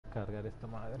cargar esta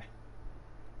madre.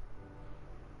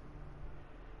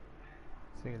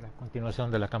 Sí, la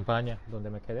continuación de la campaña donde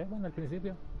me quedé, bueno, al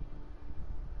principio.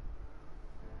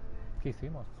 ¿Qué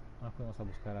hicimos? Fuimos a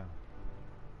buscar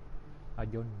a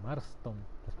John Marston.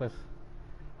 Después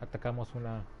atacamos un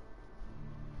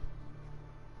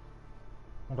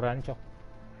rancho.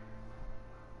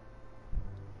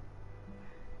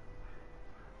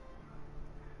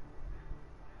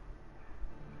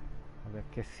 A ver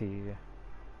qué sigue.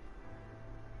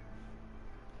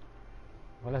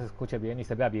 Ojalá se escuche bien y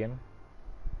se vea bien.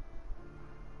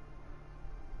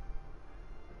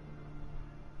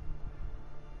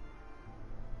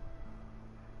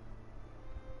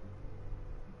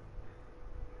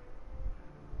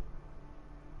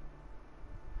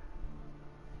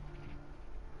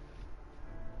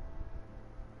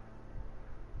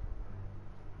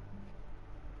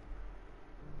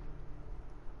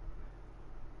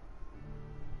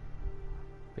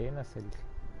 Apenas el,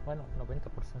 bueno,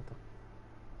 90%.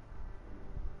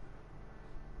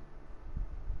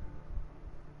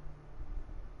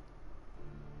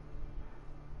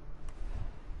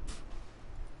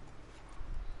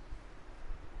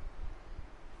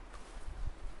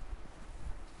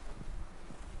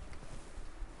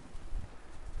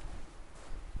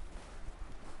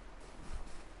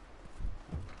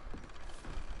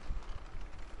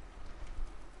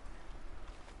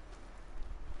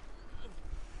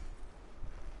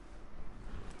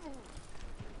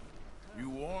 You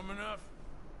warm enough?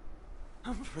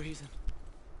 I'm freezing.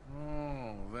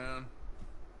 Oh, then,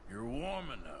 you're warm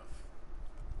enough.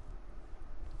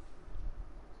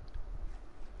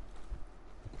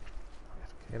 A ver,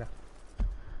 ¿qué era?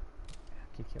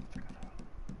 Aquí quiero checar.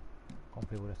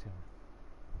 Configuración.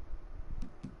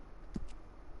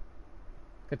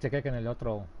 Que chequé que en el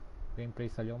otro gameplay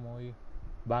salió muy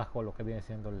bajo lo que viene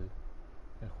siendo el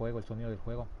juego, el sonido del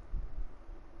juego.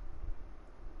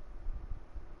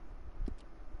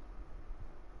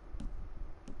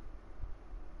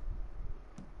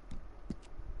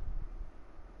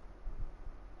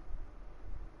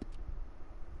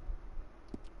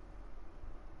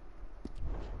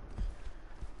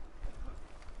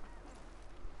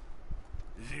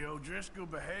 Is the O'Driscoll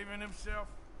behaving himself?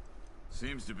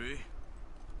 Seems to be.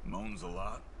 Moans a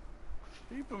lot.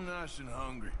 Keep him nice and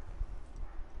hungry.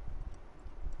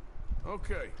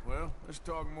 Okay, well, let's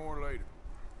talk more later.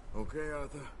 Okay,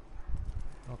 Arthur.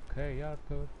 Ok,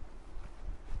 Arthur.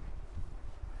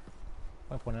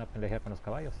 Voy a poner a pelear con los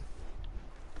caballos.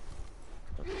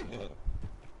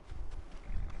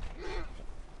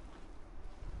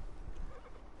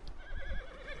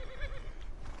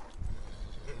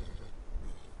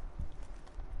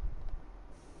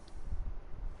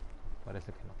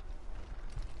 Parece que no.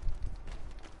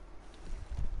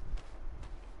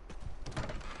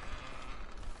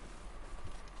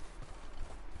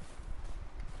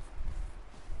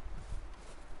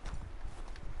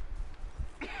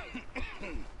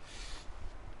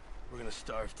 We're gonna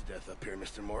starve to death up here,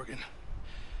 Mr. Morgan.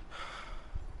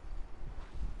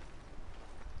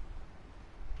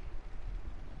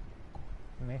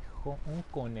 Un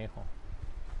conejo.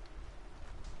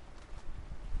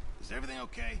 Is everything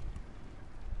okay?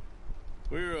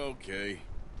 We're okay.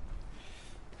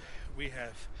 We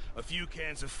have a few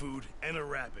cans of food and a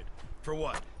rabbit. For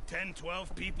what, 10,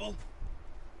 12 people?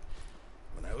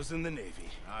 When I was in the Navy...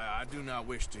 I do not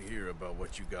wish to hear about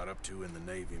what you got up to in the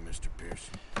Navy, Mr.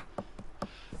 Pearson.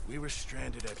 We were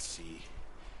stranded at sea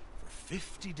for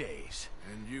 50 days.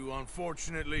 And you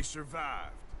unfortunately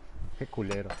survived. Qué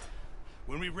culero.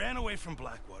 When we ran away from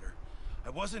Blackwater, I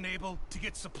wasn't able to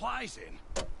get supplies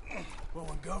in. Well,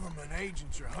 when government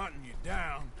agents are hunting you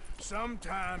down,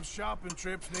 sometimes shopping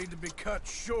trips need to be cut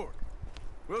short.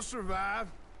 We'll survive.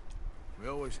 We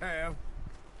always have.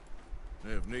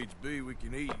 If needs be, we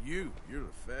can eat you. You're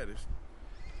the fattest.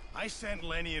 I sent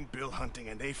Lenny and Bill hunting,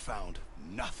 and they found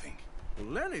nothing. Well,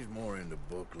 Lenny's more into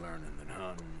book learning than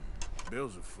hunting.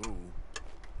 Bill's a fool.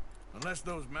 Unless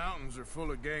those mountains are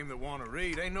full of game that want to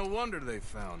read, ain't no wonder they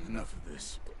found Enough of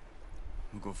this.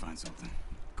 We'll go find something.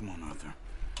 Come on, Arthur.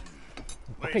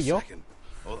 Wait Okay, a yo. second.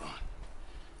 Hold on.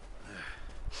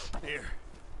 Here.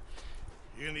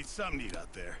 You're gonna need something to eat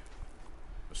out there.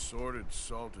 assorted,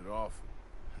 salted offal.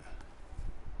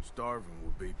 Starving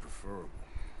would be preferable.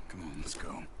 Come on, let's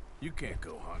go. You can't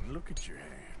go hunting. Look at your hand.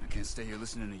 I can't stay here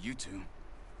listening to you two.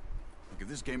 Look, if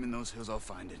there's game in those hills, I'll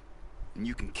find it. And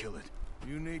you can kill it.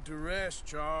 You need to rest,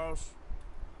 Charles.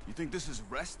 You think this is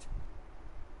rest?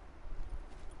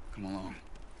 Come along.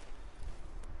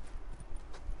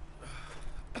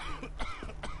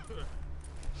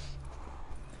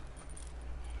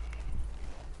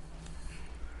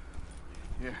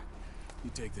 Here, you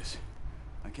take this.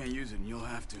 I can't use it, and you'll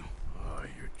have to. Oh,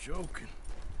 you're joking.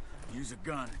 Use a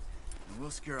gun, and we'll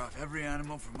scare off every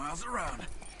animal for miles around.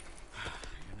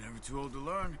 You're never too old to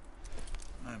learn,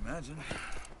 I imagine.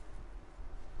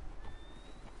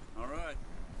 All right,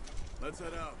 let's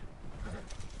head out.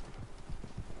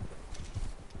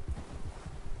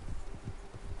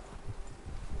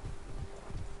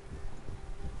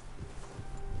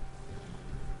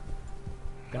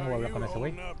 Tengo que How hablar you con ese güey.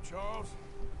 holding up, Charles?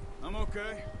 I'm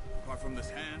okay, apart from this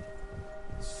hand.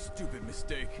 Stupid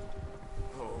mistake.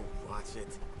 Oh, watch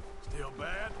it. Still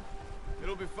bad?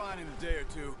 It'll be fine in a day or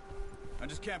two. I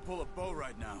just can't pull a bow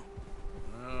right now.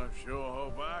 I sure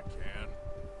hope I can.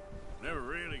 Never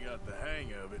really got the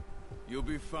hang of it. You'll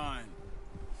be fine.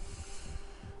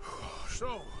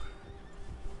 So,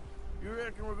 you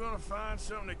reckon we're gonna find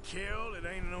something to kill that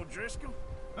ain't no Driscoll?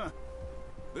 Huh.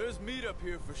 There's meat up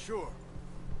here for sure.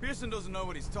 Pearson doesn't know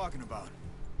what he's talking about.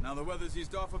 Now the weather's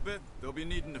eased off a bit, they'll be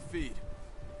needing to feed.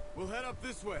 We'll head up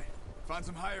this way, find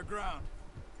some higher ground.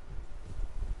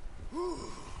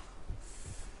 Whew.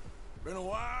 Been a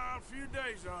wild few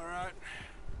days, all right.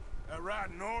 That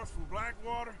ride north from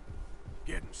Blackwater,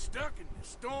 getting stuck in the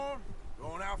storm,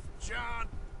 going out for John,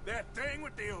 that thing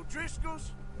with the O'Driscolls.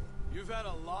 You've had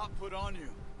a lot put on you.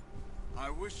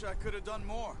 I wish I could have done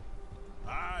more.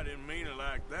 I didn't mean it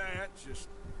like that, just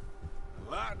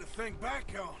a lot to think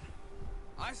back on.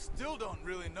 I still don't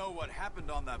really know what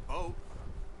happened on that boat.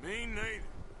 Me neither.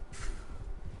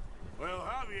 Well,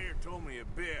 Javier told me a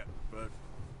bit, but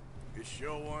it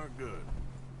sure weren't good.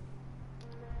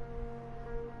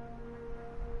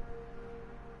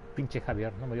 Pinche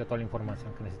Javier, no me dio toda la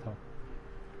información que necesitaba.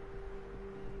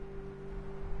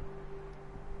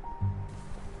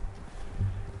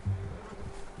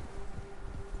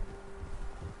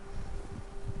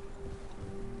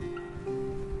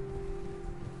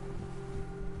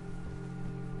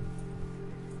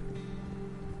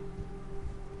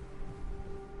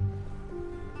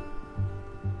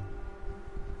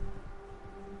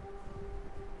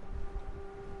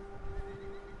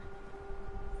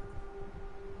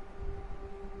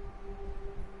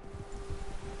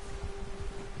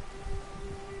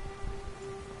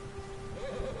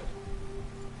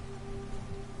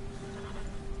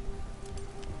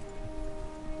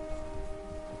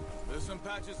 There's some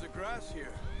patches of grass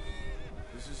here.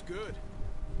 This is good.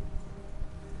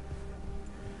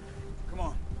 Come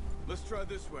on, let's try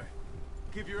this way.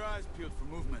 Keep your eyes peeled for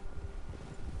movement.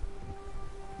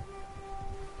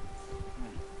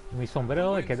 Mi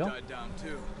sombrero The me wind's quedó. died down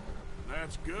too.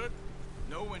 That's good.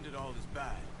 No wind at all is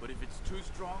bad, but if it's too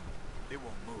strong, it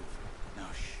won't move. Now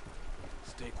shh.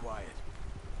 Stay quiet.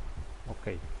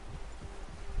 Ok.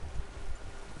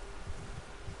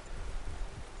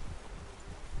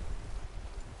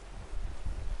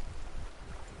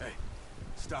 Hey,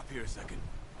 stop here a second.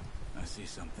 I see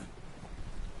something.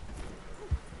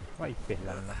 Ay,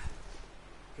 pelando.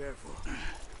 Careful.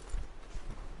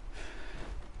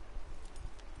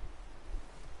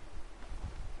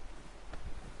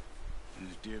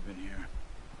 There's deer been here.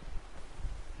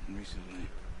 Recently.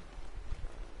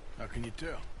 How can you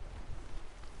tell?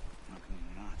 How can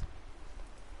you not?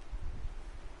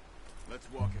 Let's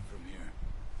walk it from here.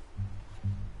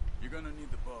 You're gonna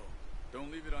need the bow.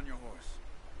 Don't leave it on your horse.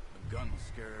 The gun will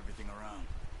scare everything around.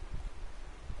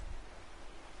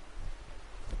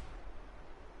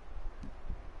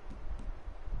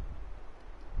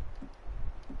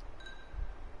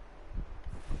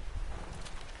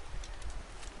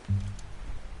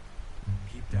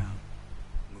 Keep down.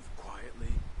 Move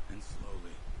quietly and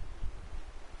slowly.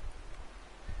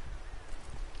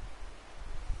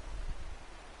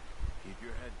 Keep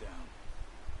your head down.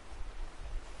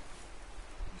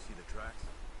 You see the tracks?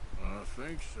 I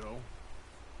think so.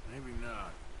 Maybe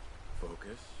not.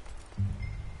 Focus.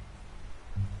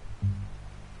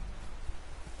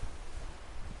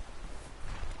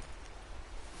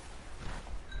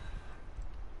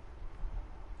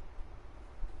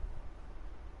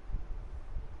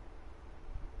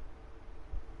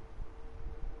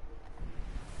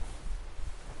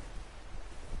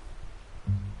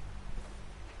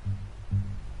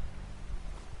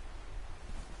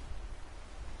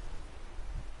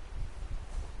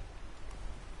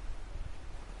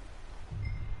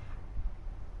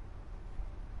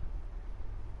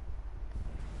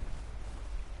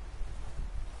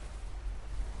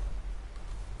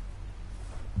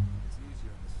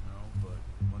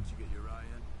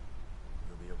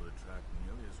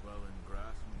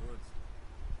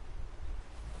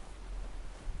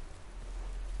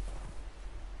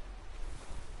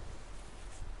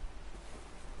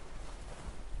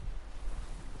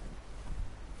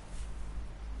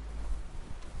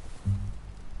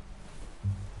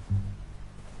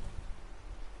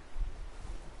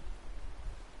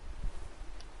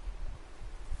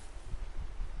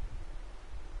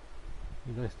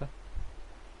 ¿Y dónde está?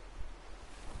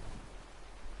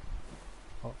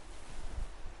 Oh.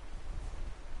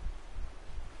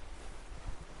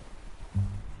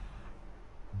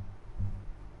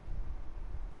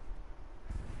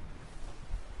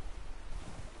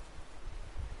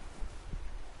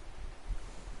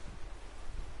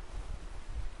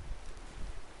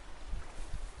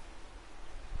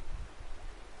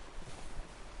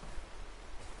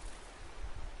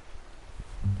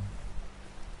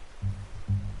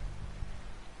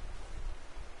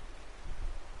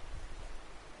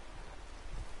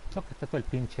 No, que está todo el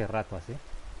pinche rato así.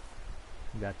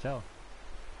 Ya, chao.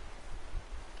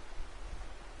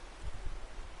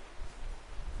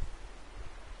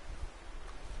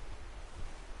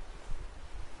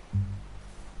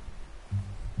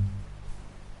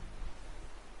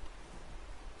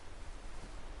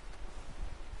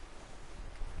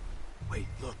 Wait,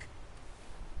 look.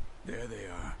 There they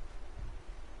are.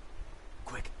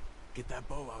 Quick, get that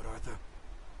bow out, Arthur.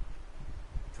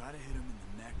 Try to hit him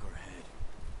in the neck or head.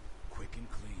 Quick and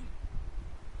clean.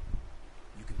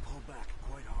 You can pull back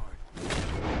quite hard. You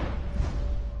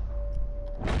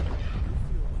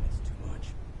feel when it's too much.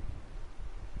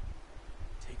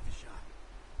 Take the shot.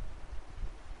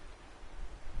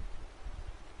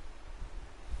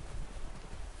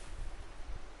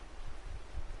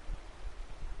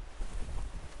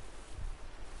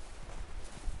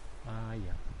 Ah,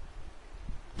 ya.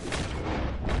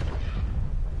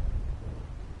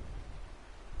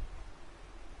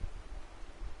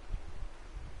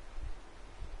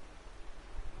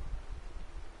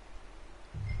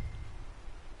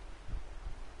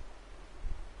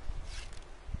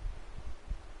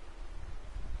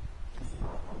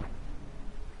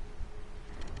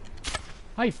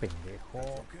 Ay, pendejo.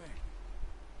 That's okay.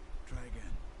 Try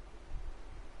again.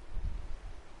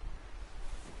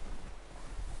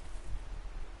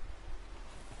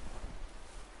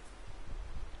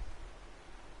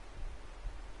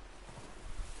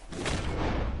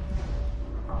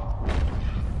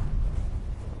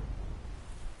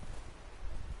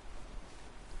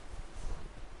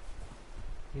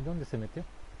 ¿Y dónde se metió?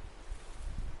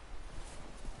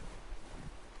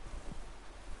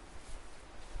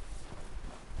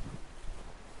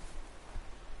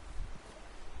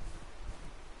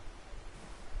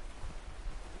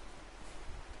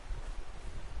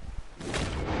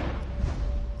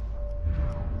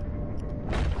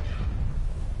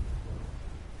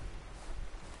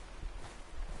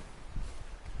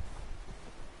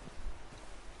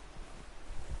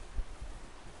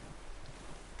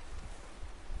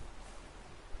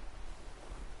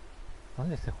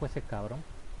 ¿Dónde se fue ese cabrón?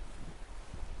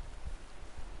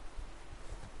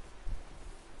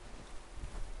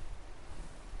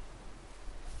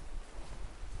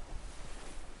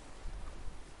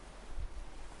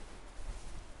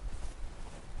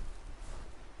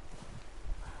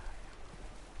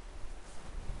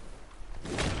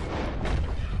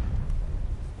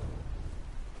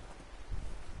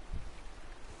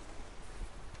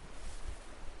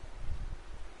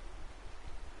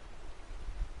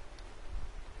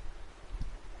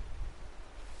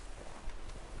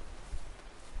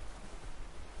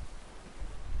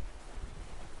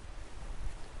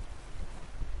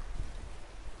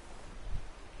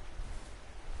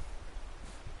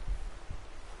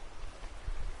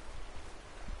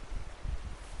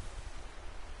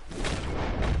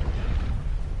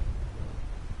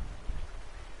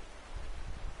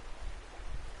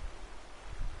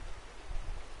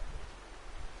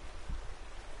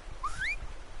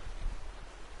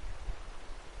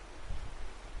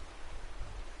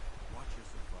 Watch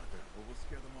yourself, Arthur, or we'll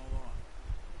scare them all off.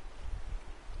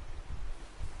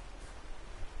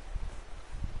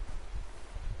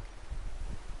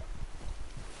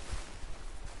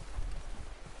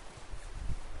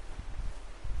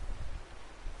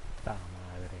 ¡Ta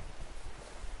madre!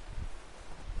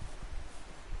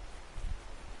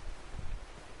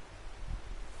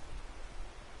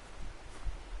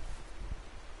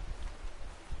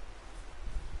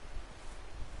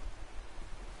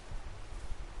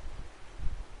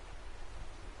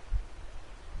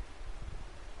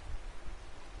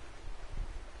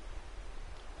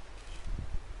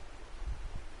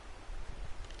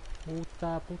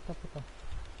 Puta, puta, puta.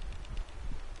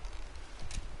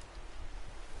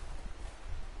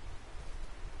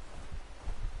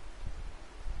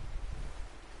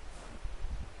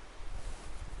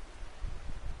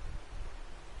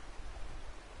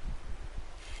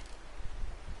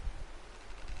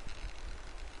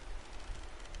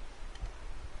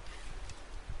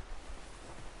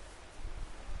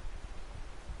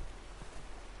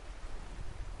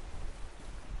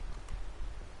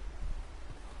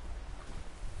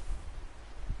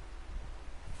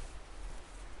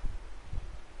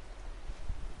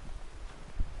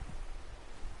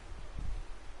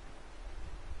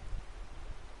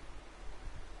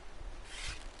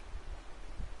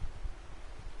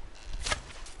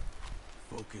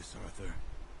 Focus, Arthur.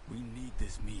 We need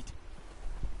this meat.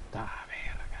 Ah,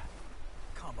 verga.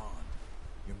 Come on.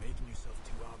 You're making yourself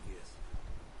too obvious.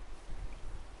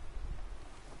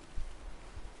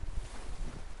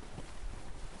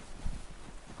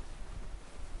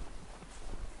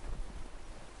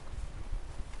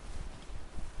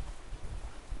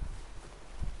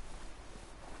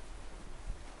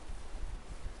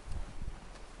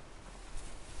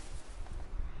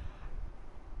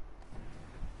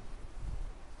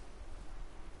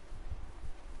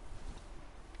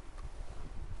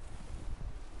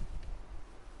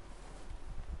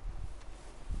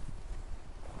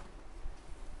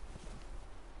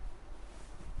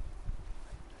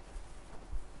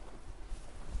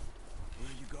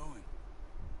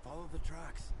 Follow the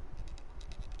tracks.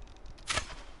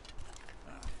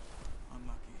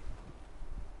 Unlucky.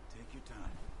 Take your time.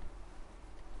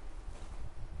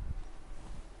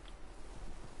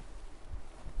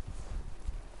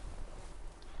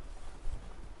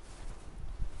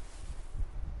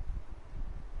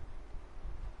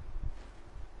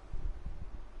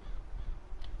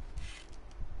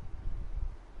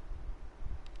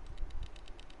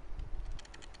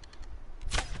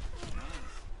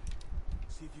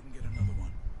 See if you can get another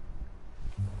one.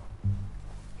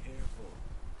 Careful.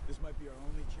 This might be our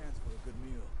only chance for a good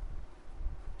meal.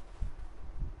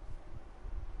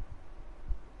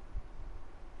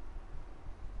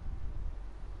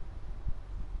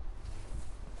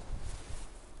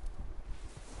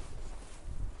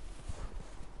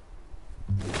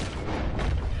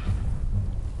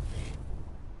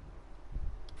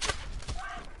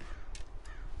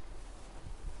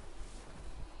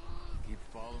 Keep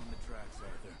following the tracks,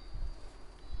 Arthur.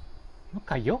 ¿No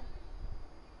cayó?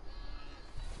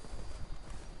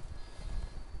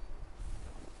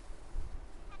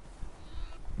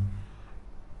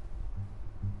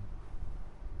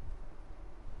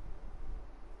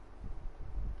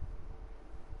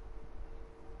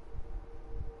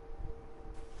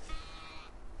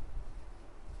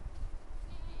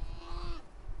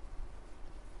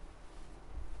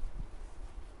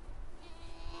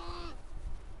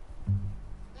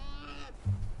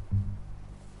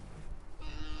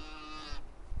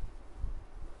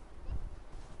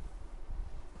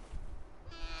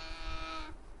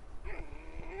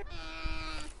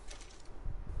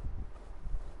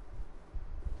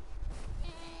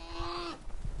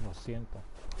 Lo siento.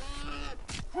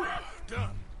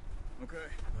 Done. Okay,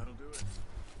 that'll do it.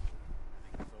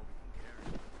 I think that's all we can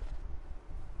carry.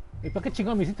 ¿Y para qué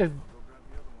chingón me hiciste? I'll go grab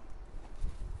the other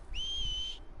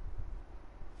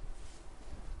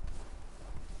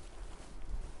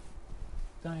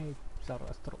one. Ay, se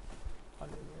arrastró.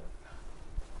 Vale, verga.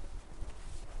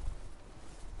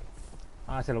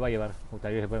 Ah, se lo va a llevar. Puta,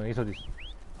 me hizo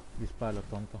disparo,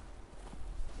 tonto.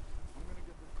 I'm gonna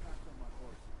get this packed on my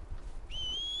horse.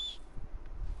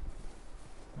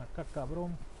 Acá,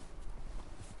 cabrón.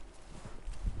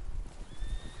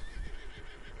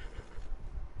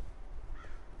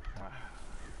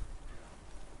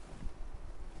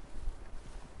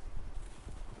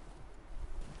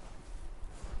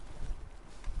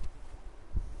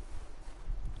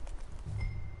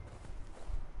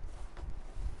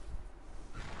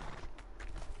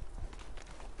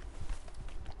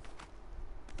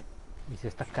 Y se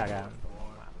está cagando, no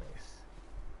mames.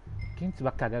 ¿Quién se va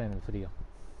a cagar en el frío?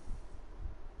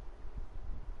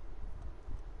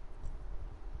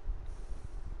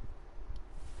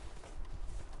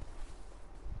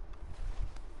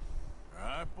 All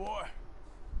right, boy.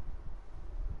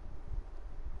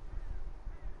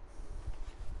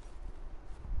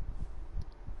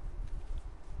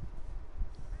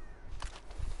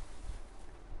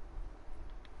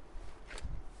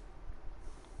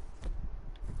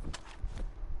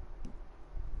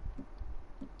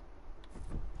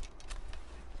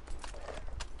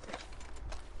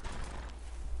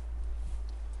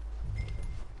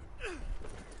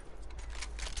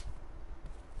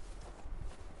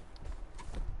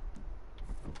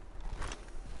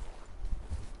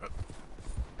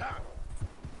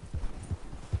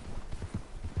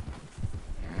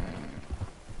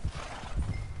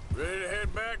 Ready to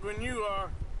head back when you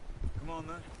are. Come on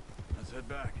then. Let's head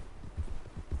back.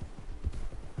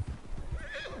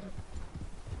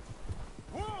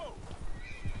 Whoa!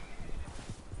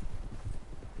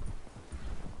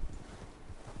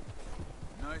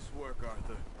 Nice work,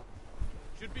 Arthur.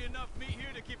 Should be enough meat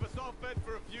here to keep us all fed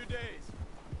for a few days.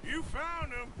 You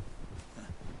found him.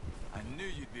 I knew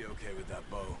you'd be okay with that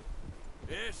bow.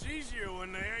 It's easier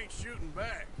when they ain't shooting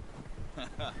back.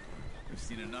 We've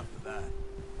seen enough of that.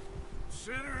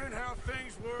 Considering how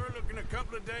things were looking a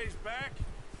couple of days back,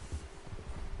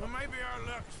 Well, maybe our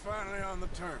luck's finally on the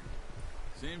turn.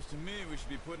 Seems to me we should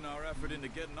be putting our effort into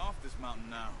getting off this mountain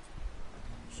now.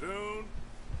 Soon.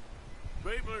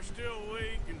 People are still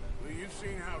weak, and well, you've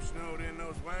seen how snowed in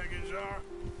those wagons are.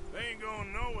 They ain't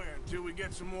going nowhere until we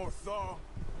get some more thaw.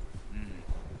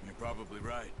 You're probably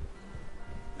right.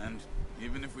 And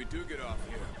even if we do get off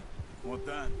here, what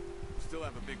then? We still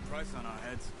have a big price on our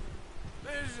heads.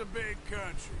 This is a big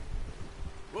country.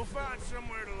 We'll find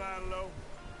somewhere to lie low.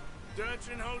 Dutch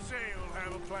and Jose will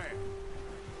have a plan.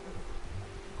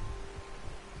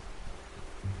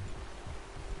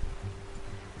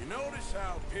 You notice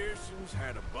how Pearson's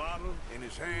had a bottle in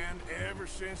his hand ever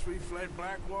since we fled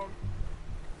Blackwater?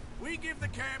 We give the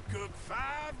camp cook 5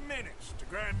 minutes to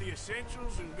grab the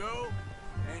essentials and go,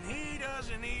 and he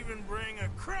doesn't even bring a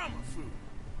crumb of food.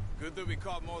 Good that we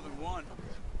caught more than one.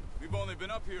 We've only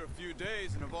been up here a few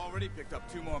days and have already picked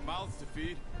up 2 more mouths to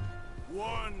feed.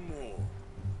 1 more.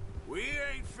 We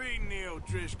ain't feeding the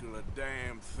O'Driscoll a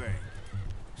damn thing.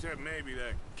 Except maybe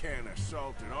that can of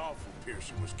salted offal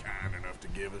Pearson was kind enough to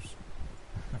give us.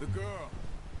 The girl,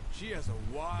 she has a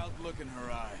wild look in her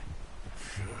eye.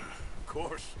 Of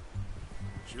course.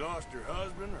 She lost her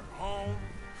husband, her home,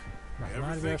 Las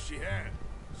everything nalgas. she had.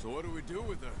 So what do we do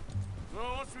with her?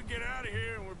 Well, once we get out of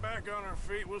here and we're back on our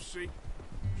feet, we'll see.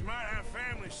 She might have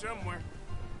family somewhere.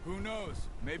 Who knows?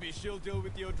 Maybe she'll deal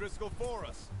with the O'Driscoll for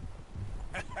us.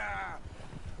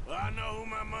 Well, I know who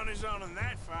my money's on in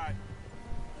that fight.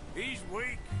 He's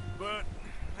weak, but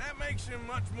that makes him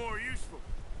much more useful.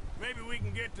 Maybe we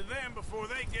can get to them before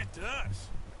they get to us.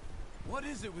 What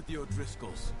is it with the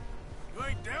O'Driscolls? You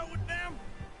ain't dealt with them?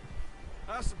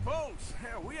 I suppose.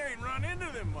 Hell, we ain't run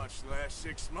into them much the last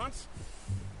 6 months.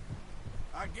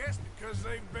 I guess because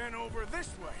they've been over this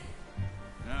way.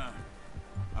 Yeah.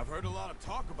 I've heard a lot of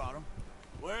talk about them.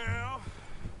 Well,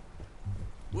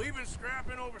 we've been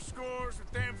scrapping over scores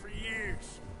with them for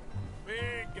years.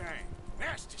 Big gang.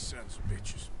 Nasty sons of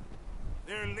bitches.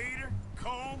 Their leader,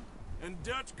 Combe, and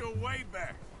Dutch go way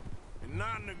back. And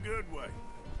not in a good way.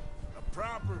 A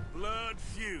proper blood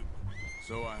feud.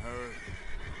 So I heard.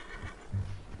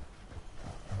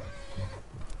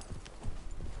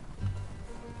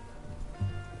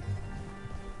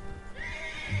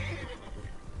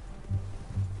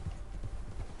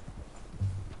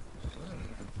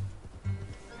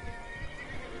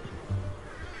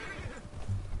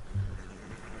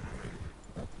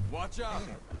 Watch out!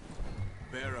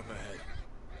 Bear up ahead.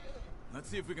 Let's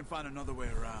see if we can find another way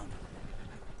around.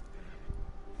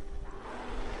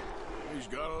 He's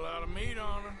got a lot of meat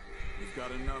on him. We've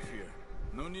got enough here.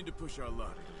 No need to push our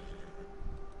luck.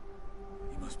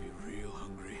 He must be real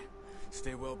hungry.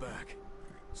 Stay well back.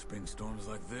 Spring storms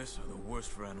like this are the worst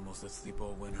for animals that sleep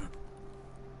all winter.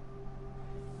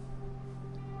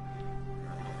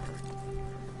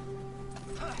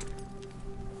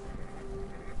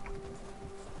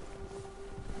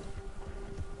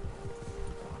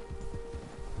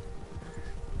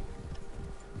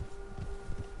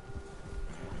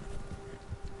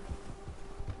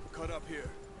 Cut up here,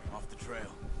 off the trail.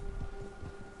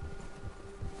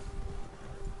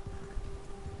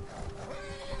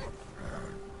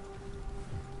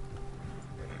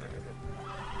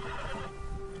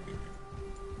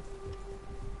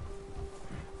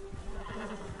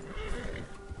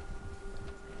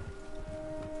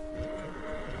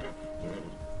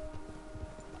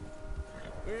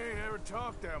 We ain't ever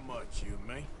talked that much, you and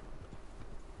me.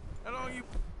 How long you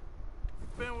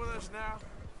been with us now?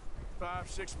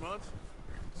 5, 6 months?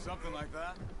 Something like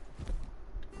that?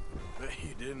 Bet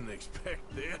you didn't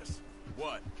expect this.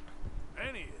 What?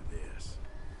 Any of this.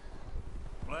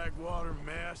 Blackwater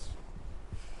mess.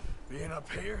 Being up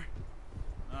here.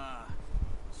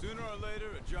 Sooner or later,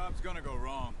 a job's gonna go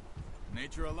wrong.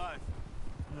 Nature of life.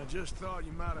 I just thought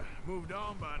you might have moved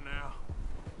on by now.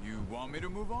 You want me to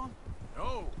move on?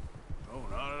 No. No,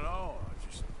 not at all.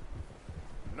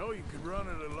 I know you could run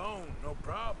it alone, no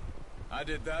problem. I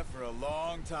did that for a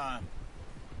long time.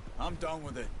 I'm done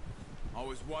with it.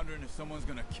 Always wondering if someone's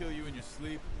gonna kill you in your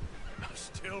sleep. I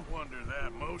still wonder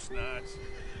that most nights.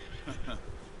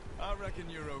 I reckon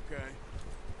you're okay.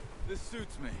 This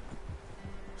suits me.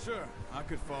 Sure, I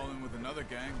could fall in with another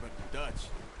gang, but Dutch...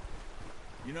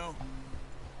 You know,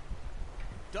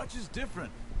 Dutch is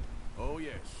different. Oh,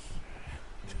 yes.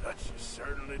 Dutch is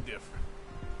certainly different.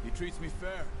 He treats me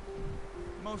fair.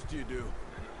 Most of you do.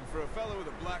 And for a fellow with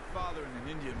a black father and an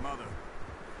Indian mother,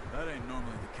 that ain't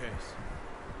normally the case.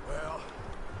 Well,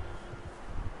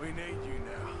 we need you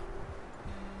now.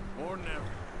 More than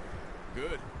ever.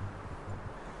 Good.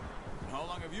 And how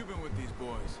long have you been with these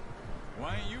boys?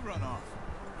 Why ain't you run off?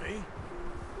 Me?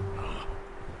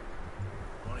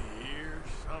 20 years,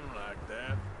 Something like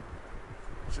that.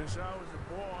 Since I was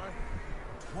a boy.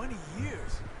 20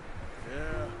 years?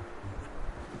 Yeah.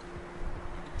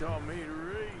 He taught me to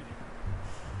read.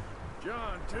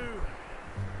 John, too.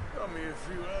 Taught me a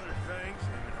few other things,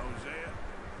 him and Hosea.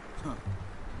 Huh.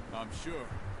 I'm sure.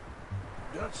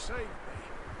 Dutch saved me.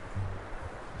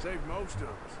 Saved most of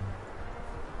us.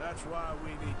 That's why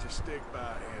we need to stick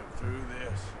by him through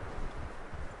this.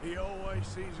 He always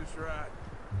sees us right.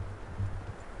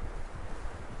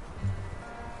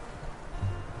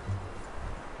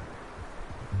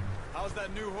 How's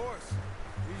that new horse?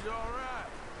 He's all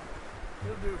right.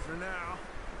 He'll do for now.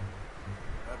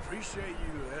 I appreciate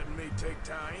you letting me take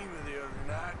Taima the other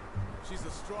night. She's a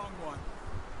strong one.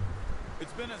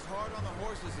 It's been as hard on the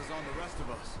horses as on the rest of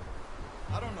us.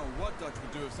 I don't know what Dutch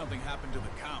would do if something happened to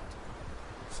the Count.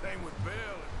 Same with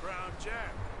Bill and Brown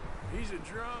Jack. He's a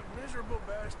drunk, miserable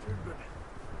bastard, but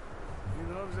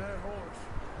he loves that horse.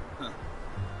 Huh.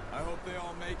 I hope they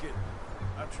all make it.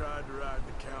 I tried to ride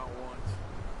the Count once.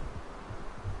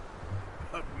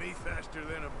 Up me faster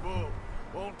than a bull.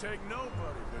 Won't take nobody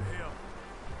but him.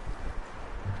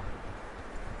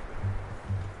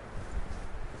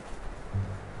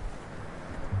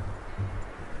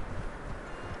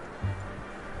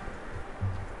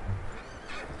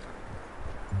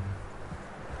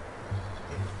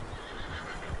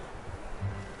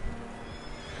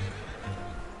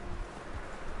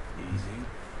 Easy.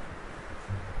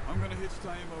 I'm gonna hitch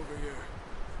time over here.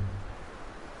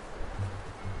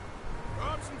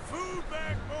 Brought some food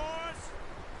back, boys!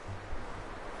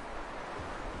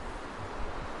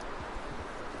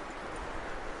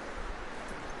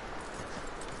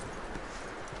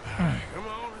 Come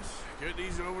on, let's get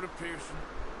these over to Pearson.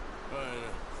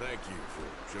 Thank you for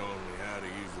showing me how to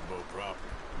use the bow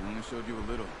properly. I only showed you a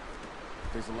little.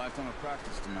 It takes a lifetime of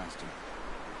practice to master.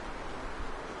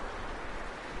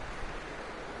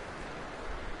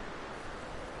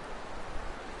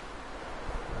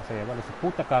 Vamos a llevarle su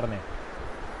puta carne.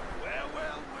 Well,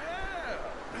 well,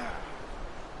 well.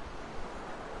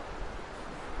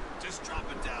 Just drop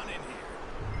it down in here.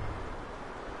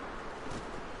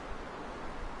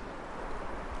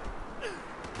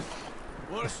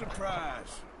 What a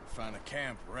surprise. Find a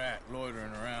camp rat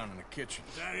loitering around in the kitchen.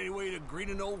 Is that any way to greet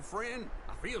an old friend?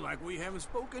 I feel like we haven't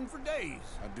spoken for days.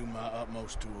 I do my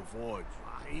utmost to avoid you.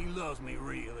 Ah, he loves me,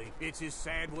 really. It's his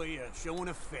sad way of showing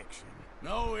affection.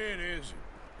 No, it isn't.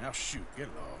 Now shoot, get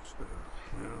lost.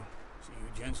 Well, see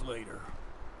you gents later.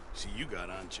 See, you got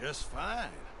on just fine.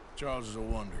 Charles is a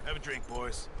wonder. Have a drink,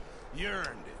 boys. You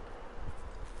earned it.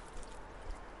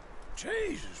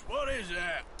 Jesus, what is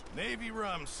that? Navy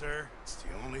rum, sir. It's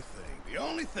the only thing. The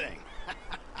only thing.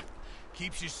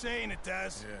 Keeps you sane, it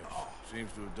does. Yeah,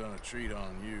 seems to have done a treat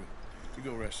on you. You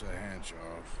go rest that hand,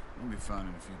 Charles. We'll be fine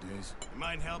in a few days. You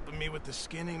mind helping me with the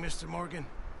skinning, Mr. Morgan?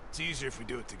 It's easier if we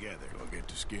do it together. Do I get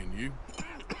to skin you?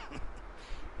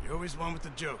 You're always one with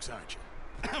the jokes, aren't you?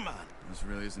 Come on. This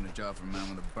really isn't a job for a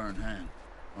man with a burnt hand.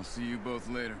 I'll see you both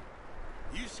later.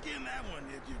 You skinned that one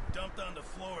that you dumped on the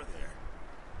floor there.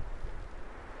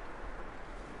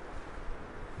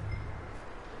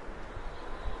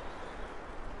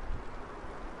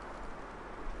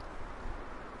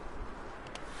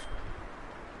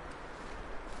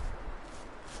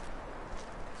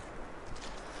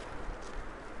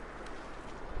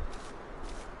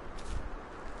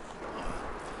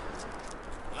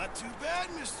 Not too bad,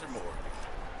 Mr. Morgan.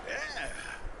 Yeah.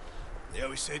 They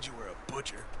always said you were a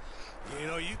butcher. You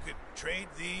know, you could trade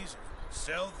these, or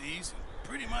sell these in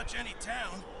pretty much any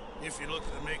town, if you're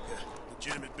looking to make a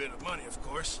legitimate bit of money, of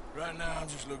course. Right now, I'm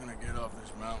just looking to get off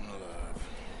this mountain alive.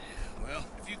 Well,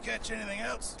 if you catch anything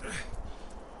else,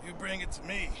 you bring it to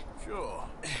me. Sure.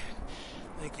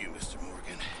 Thank you, Mr.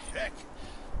 Morgan. Heck,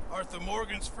 Arthur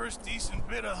Morgan's first decent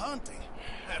bit of hunting,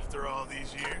 after all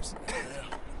these years.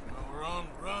 Yeah. Well, we're on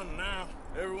the run now.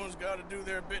 Everyone's got to do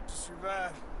their bit to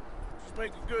survive. Just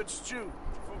make a good stew.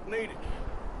 Folk need it.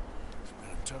 It's been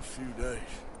a tough few days.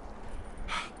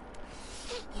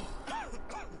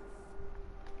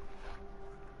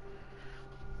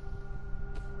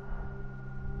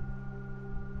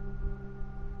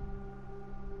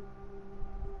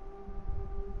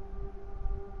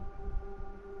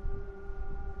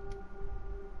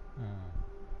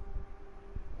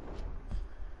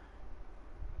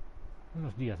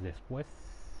 Unos días después.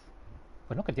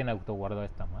 Bueno, que tiene autoguardo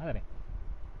esta madre.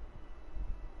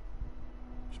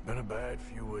 It's been a bad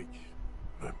few weeks.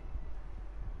 But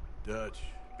Dutch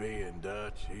being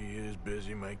Dutch, he is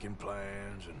busy making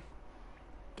plans, and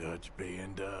Dutch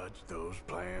being Dutch, those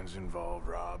plans involve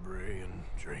robbery and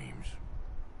dreams.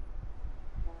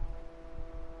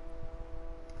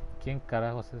 ¿Quién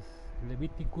carajos es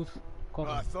Leviticus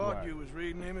I thought Conrad. you was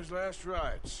reading him his last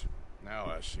rites. Now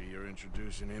I see you're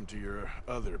introducing him to your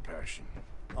other passion.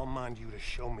 I'll mind you to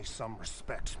show me some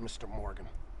respect, Mr. Morgan.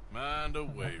 Mind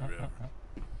away, Reverend.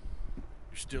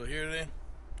 You still here then?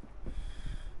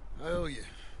 I owe you.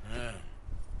 Yeah.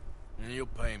 And you'll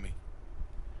pay me.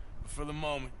 But for the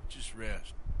moment, just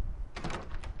rest.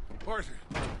 Arthur,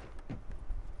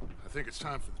 I think it's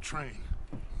time for the train.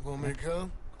 Want me to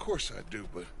come? Of course I do,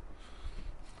 but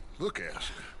look at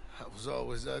you. I was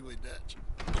always ugly, Dutch.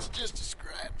 It's just a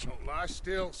scratch. Don't lie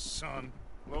still, son.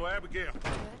 Hello, Abigail.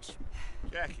 Dutch,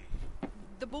 Jackie.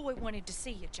 the boy wanted to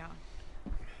see you, John.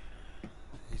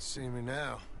 He's seen me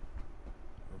now.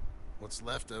 What's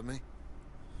left of me.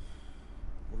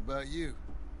 What about you?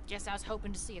 Guess I was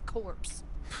hoping to see a corpse.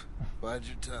 Bide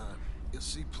your time. You'll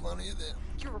see plenty of them.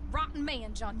 You're a rotten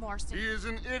man, John Marston. He is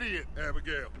an idiot,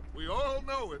 Abigail. We all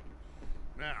know it.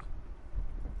 Now,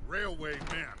 railway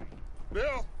men.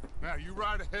 Bill, now you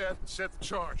ride ahead and set the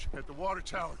charge at the water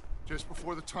tower just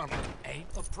before the tunnel. Ain't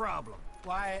a problem.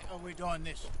 Why are we doing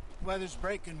this? Weather's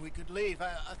breaking, we could leave.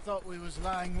 I thought we was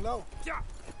lying low. Yeah,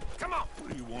 come on.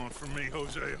 What do you want from me,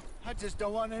 Hosea? I just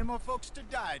don't want any more folks to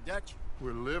die, Dutch.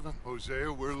 We're living,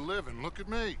 Hosea, we're living. Look at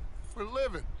me. We're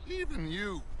living. Even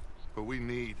you. But we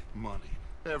need money.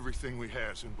 Everything we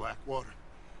has in Blackwater.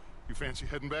 You fancy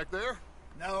heading back there?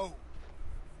 No.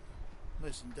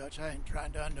 Listen, Dutch, I ain't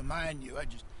trying to undermine you. I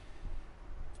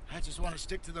just want to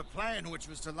stick to the plan, which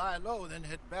was to lie low, then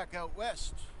head back out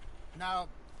west. Now,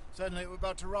 suddenly we're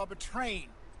about to rob a train.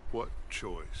 What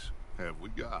choice have we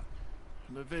got?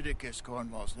 Leviticus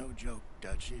Cornwall's no joke,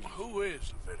 Dutch. Who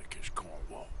is Leviticus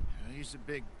Cornwall? He's a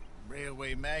big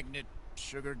railway magnate,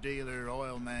 sugar dealer,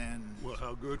 oil man. Well,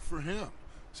 how good for him.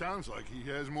 Sounds like he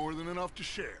has more than enough to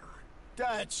share.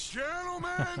 Dutch!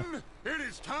 Gentlemen, it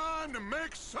is time to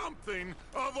make something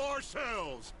of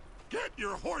ourselves. Get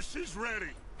your horses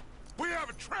ready. We have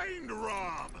a train to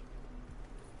rob.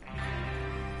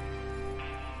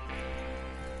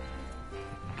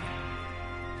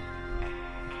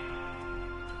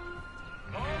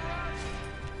 All right,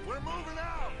 we're moving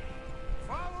out.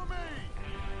 Follow me.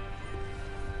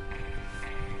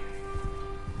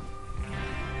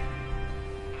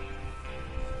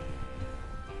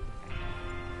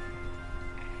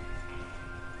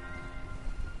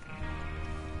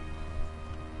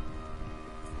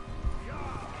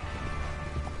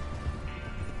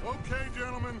 Okay,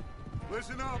 gentlemen,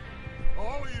 listen up,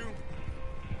 all of you.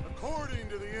 According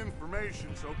to the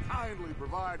information so kindly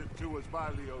provided to us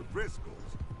by the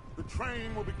O'Driscolls, the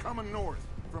train will be coming north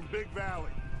from Big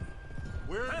Valley.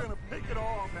 We're gonna pick it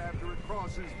off after it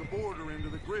crosses the border into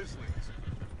the Grizzlies.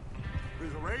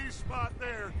 There's a raised spot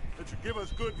there that should give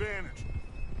us good vantage.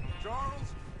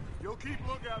 Charles, you'll keep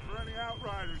lookout for any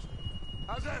outriders.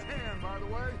 How's that hand, by the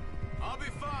way? I'll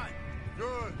be fine.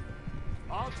 Good.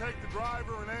 I'll take the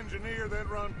driver and engineer, then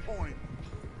run point.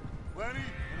 Lenny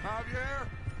and Javier,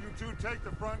 you two take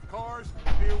the front cars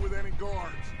and deal with any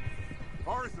guards.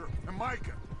 Arthur and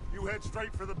Micah, you head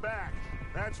straight for the back.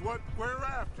 That's what we're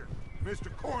after.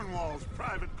 Mr. Cornwall's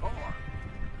private car.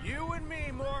 You and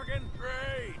me, Morgan.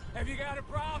 Great. Have you got a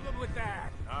problem with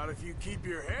that? Not if you keep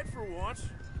your head for once.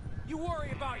 You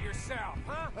worry about yourself,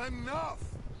 huh? Enough!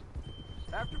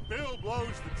 After Bill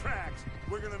blows the tracks,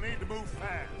 we're gonna need to move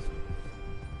fast.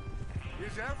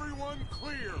 Is everyone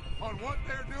clear on what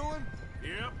they're doing?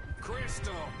 Yep.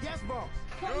 Crystal. Yes, boss.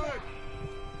 Good.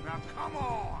 Now come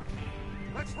on.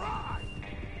 Let's ride.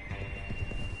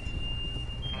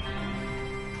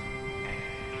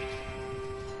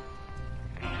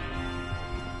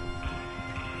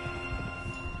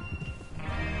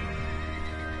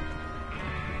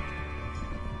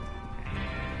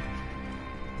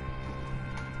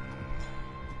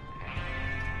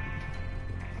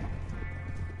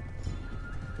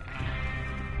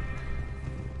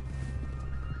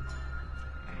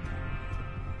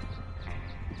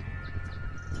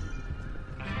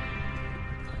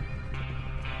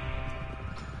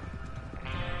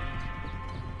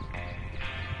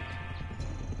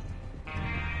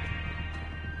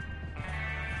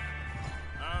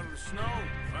 Out of the snow,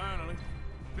 finally.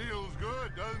 Feels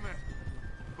good, doesn't it?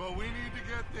 But we need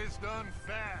to get this done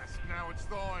fast now it's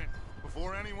thawing,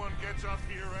 before anyone gets up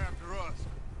here after us.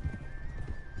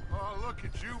 Oh, look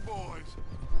at you boys.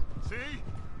 See?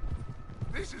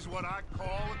 This is what I call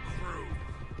a crew.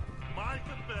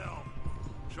 Micah Bell,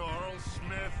 Charles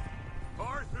Smith,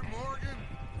 Arthur Morgan,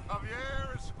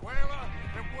 Javier Escuela,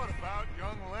 and what about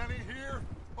young Lenny here?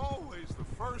 Always the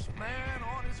first man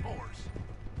on his horse.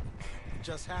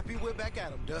 Just happy we're back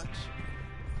at him, Dutch.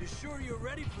 You sure you're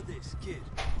ready for this, kid?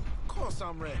 Of course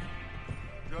I'm ready.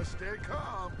 Just stay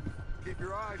calm. Keep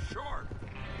your eyes sharp.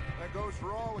 That goes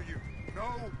for all of you. No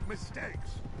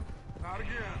mistakes. Not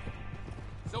again.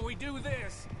 So we do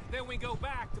this, then we go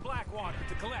back to Blackwater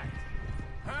to collect.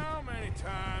 How many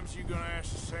times you gonna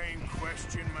ask the same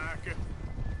question, Micah?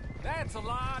 That's a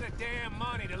lot of damn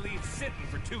money to leave sitting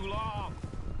for too long.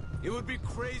 It would be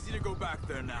crazy to go back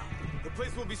there now. The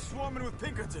place will be swarming with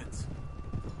Pinkertons.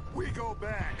 We go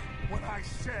back when I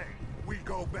say we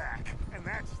go back, and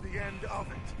that's the end of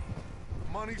it.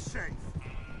 Money's safe.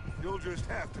 You'll just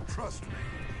have to trust me.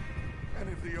 And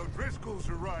if the O'Driscolls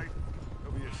are right,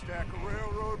 there'll be a stack of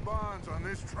railroad bonds on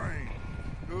this train.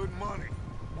 Good money,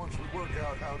 once we work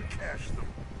out how to cash them.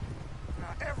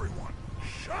 Now everyone,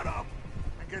 shut up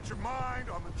and get your mind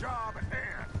on the job at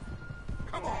hand.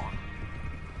 Come on.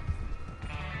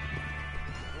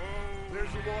 Whoa.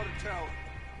 There's the water tower.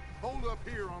 Hold up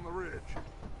here on the ridge.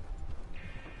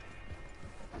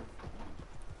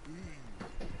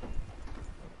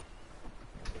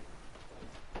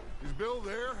 Is Bill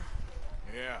there?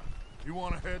 Yeah. You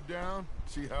want to head down?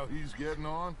 See how he's getting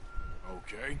on?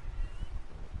 Okay.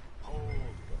 Hold.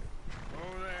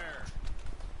 Over there.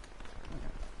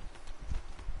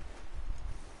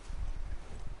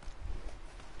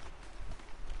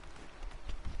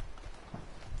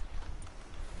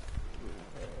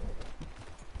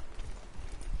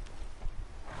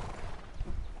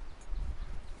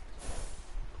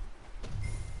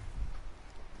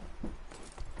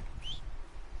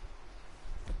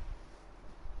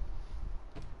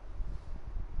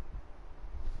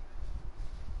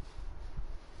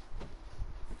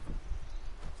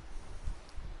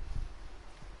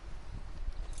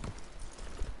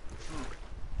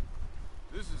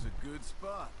 This is a good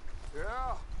spot.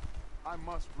 Yeah. I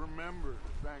must remember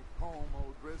to thank Home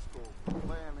O'Driscoll for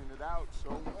planning it out so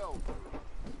well for us.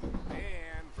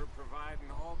 And for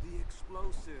providing all the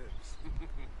explosives.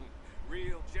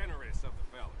 Real generous of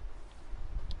the fella.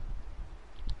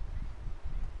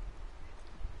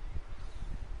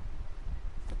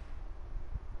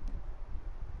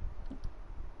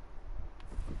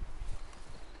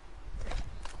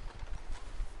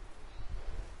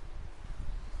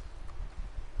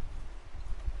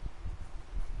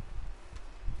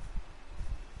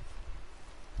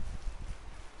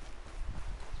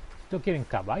 ¿Tú quieren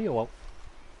caballo o...?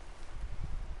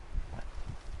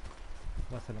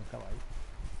 Voy a hacer un caballo.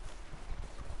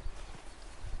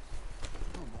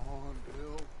 Come on,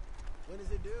 Bill. When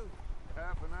does it do?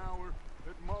 Half an hour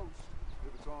at most,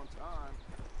 if it's on time.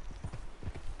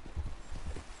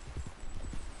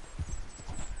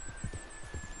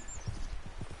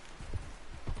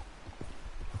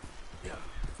 Yeah.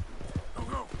 Go,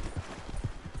 go.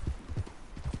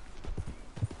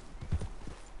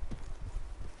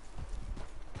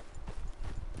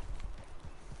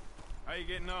 How you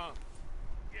getting on?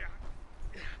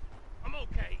 Yeah. I'm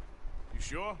okay. You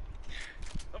sure?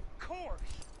 Of course.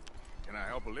 Can I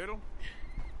help a little?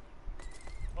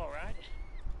 All right.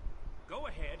 Go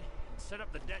ahead and set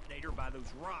up the detonator by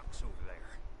those rocks over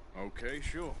there. Okay,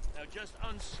 sure. Now just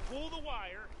unspool the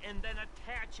wire and then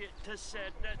attach it to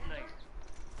said detonator.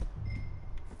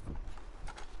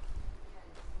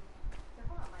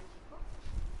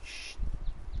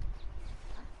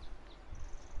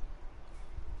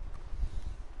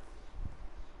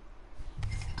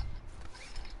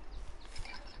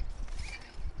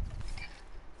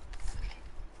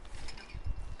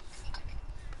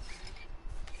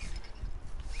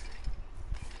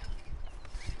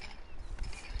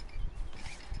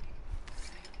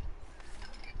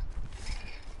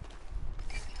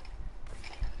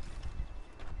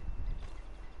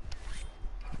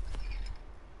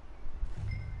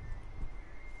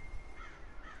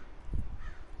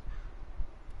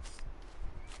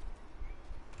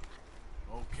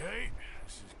 Okay,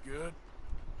 this is good.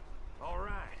 All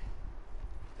right.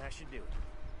 That should do it.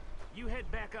 You head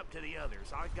back up to the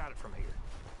others. I got it from here.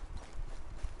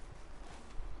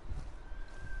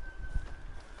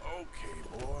 Okay,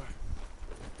 boy.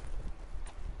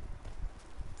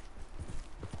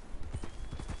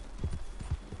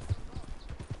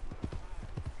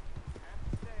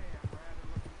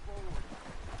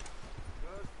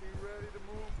 Just be ready to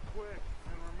move quick.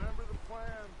 And remember the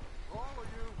plan. All of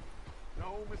you,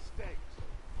 no mistakes.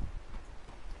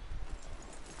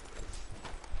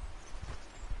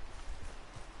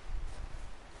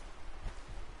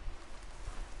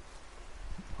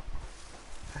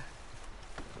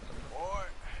 Boy.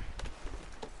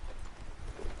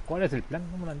 ¿Cuál es el plan?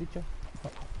 No me lo han dicho.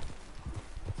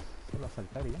 Solo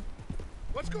asaltar y ya.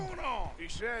 What's going on? He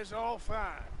says all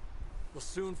fine. We'll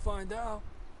soon find out.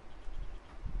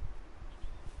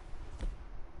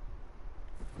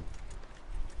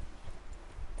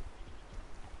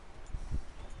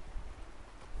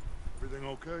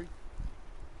 Everything okay?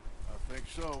 I think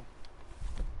so.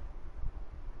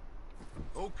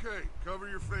 Okay, cover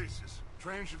your faces.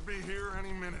 Train should be here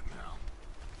any minute now.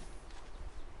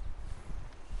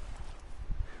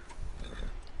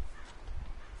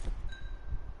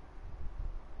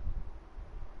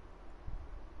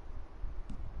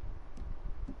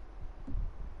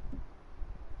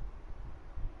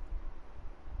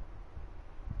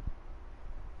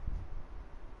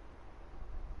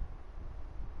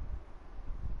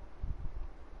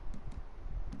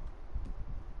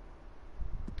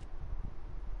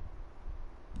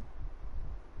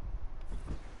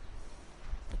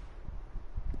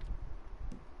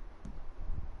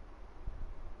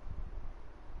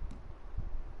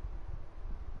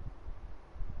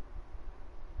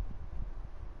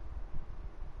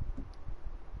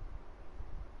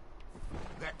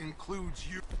 That includes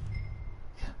you.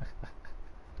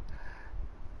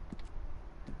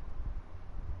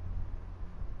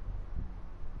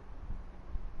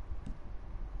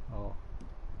 Oh,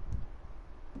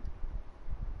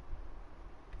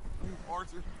 You,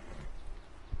 Arthur.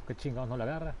 qué chingados no la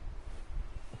agarra.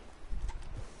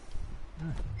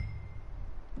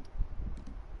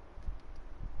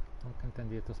 Nunca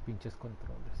entendí estos pinches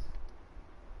controles.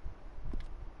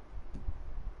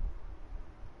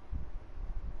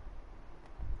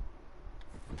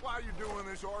 Why are you doing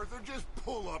this, Arthur? Just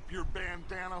pull up your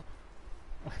bandana.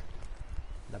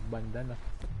 La bandana.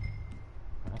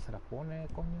 No se la pone,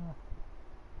 coño.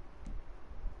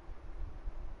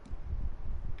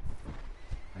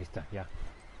 Ahí está, ya.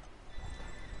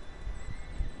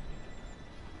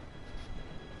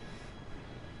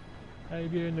 Ahí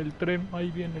viene el tren,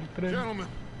 ahí viene el tren. Gentlemen,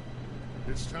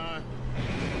 it's time.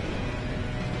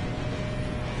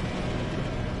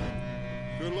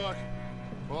 Good luck,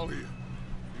 all of you.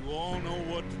 You all know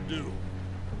what to do.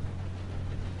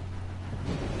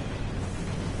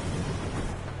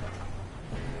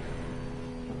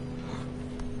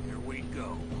 Here we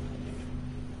go.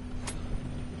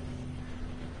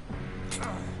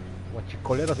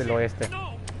 Guachicoleros del oeste.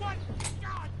 No! What?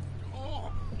 God!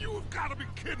 Oh, you have got to be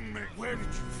kidding me. Where did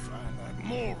you find that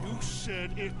moron? You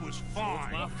said it was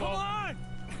fine. my fault. Come on!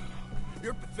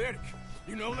 You're pathetic.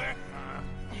 You know that?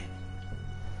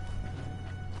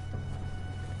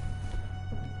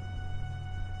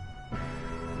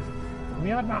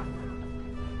 ¡Mierda!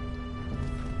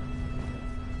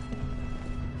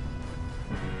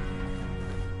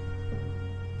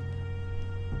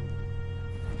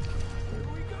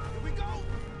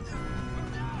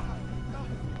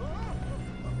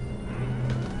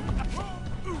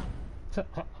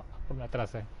 Me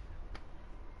atrasé.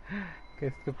 Qué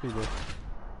estúpido.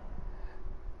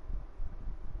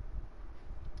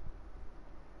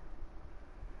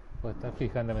 Pues estar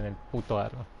fijándome en el puto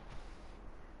aro.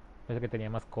 Pensé que tenía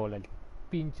más cola el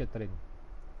pinche tren.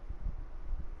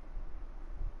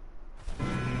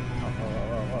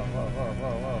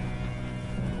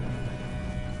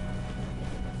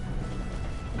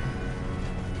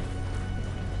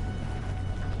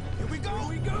 Here we go! Here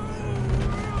we go!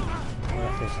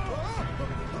 Gracias.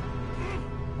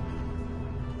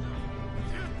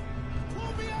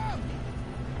 Pull me up!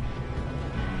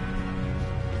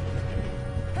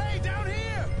 Hey, down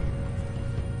here!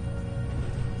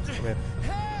 A ver.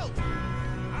 Help!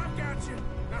 I've got you.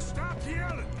 Now stop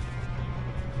yelling.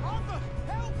 Arthur,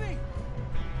 help me!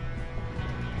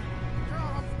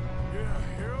 Yeah,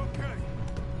 you're okay.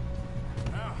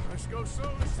 Now, let's go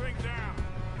slow this thing down.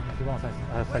 Aquí vamos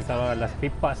a saltar ahora las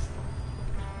pipas.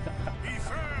 He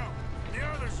fell. The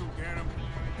others will get him.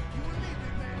 You and me,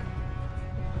 big man.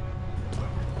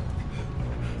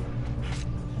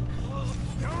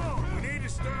 Come on, we need to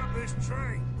stop this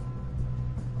train.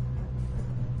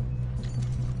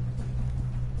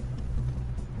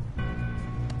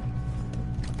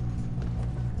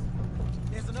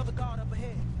 There's another guard up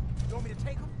ahead. You want me to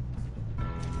take him?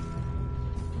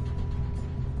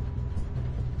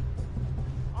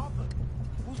 Arthur,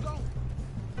 who's going?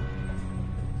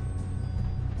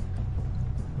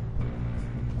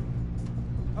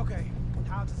 Okay,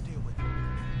 I'll just deal with it.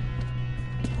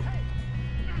 Hey!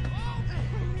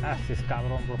 Haces,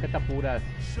 cabrón, ¿por qué te apuras?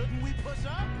 Shouldn't we push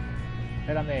up?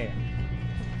 Espérame.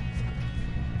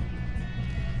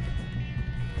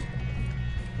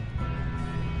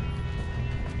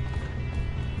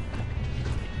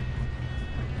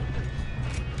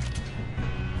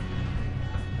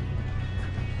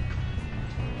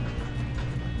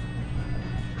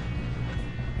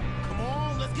 Come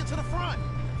on, let's get to the front.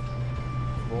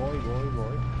 Voy.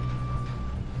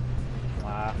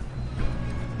 Ah,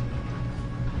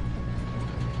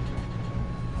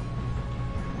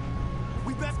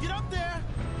 We best get up there.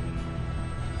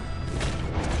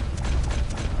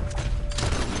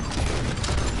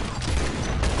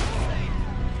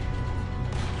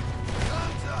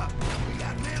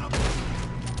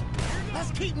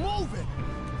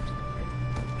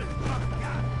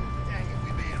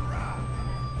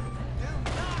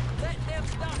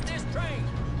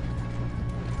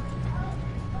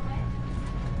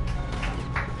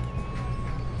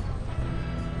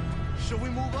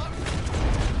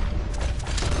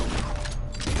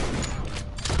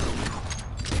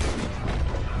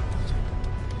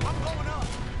 I'm going up.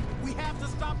 We have to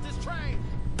stop this train.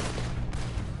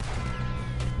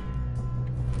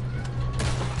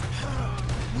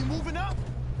 We moving up?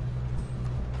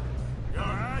 You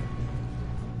alright?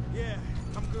 Yeah,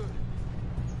 I'm good.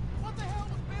 What the hell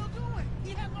was Bill doing?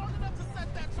 He had long enough to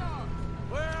set that charge.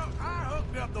 Well, I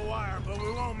hooked up the wire, but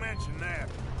we won't mention that.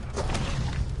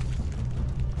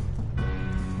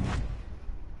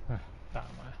 Ta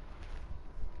madre.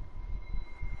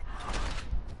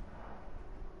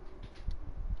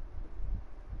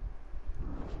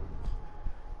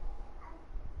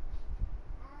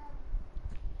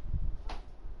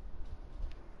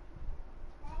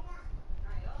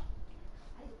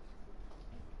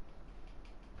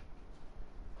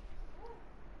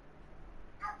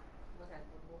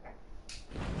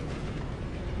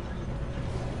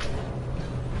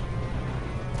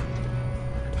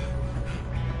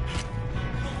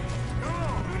 Come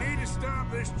on, we need to stop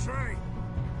this train.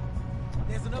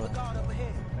 There's another guard up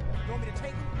ahead. You want me to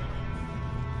take him?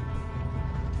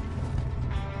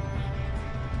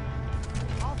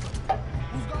 Arthur,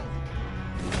 who's going?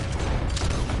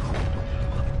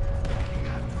 You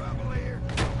got trouble here.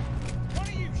 One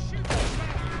of you shoot that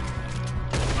man.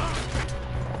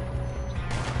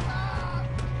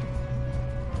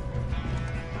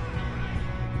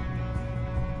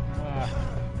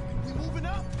 We moving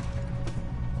up?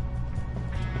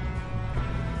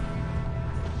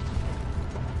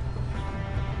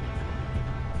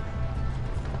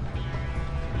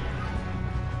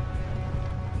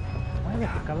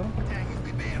 Muévete, cabrón. Dang it,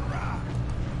 we being robbed.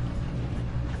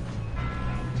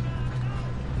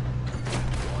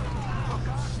 Oh,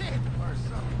 shit. Or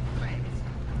something famous.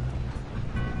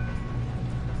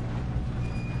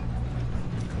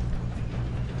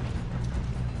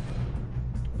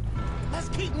 Let's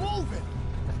keep moving.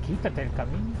 Quítate del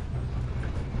camino.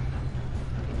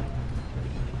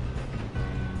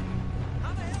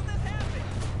 How the hell this happened?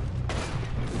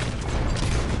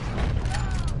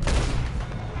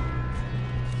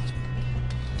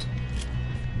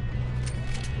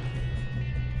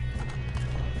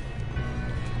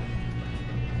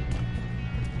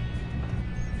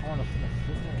 Vámonos, me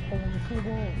subo, ¿cómo me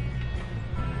subo?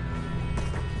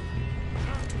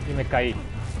 Y me caí.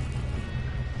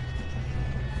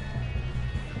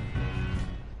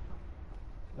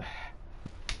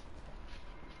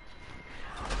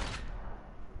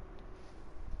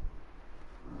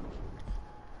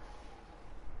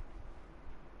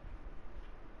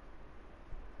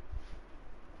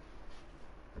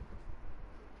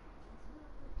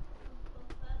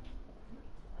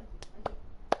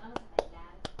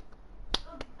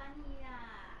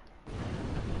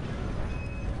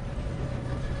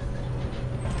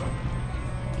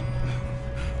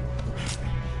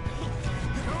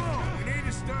 Come on, we need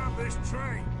to stop this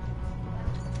train.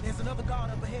 There's another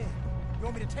guard up ahead. You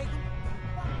want me to take him?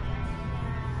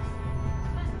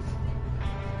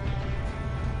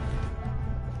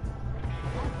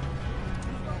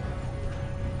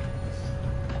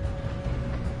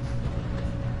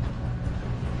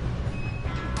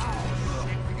 Oh,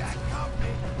 shit, we got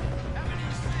company. How many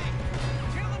you see?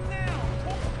 Kill him now.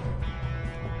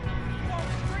 Come on,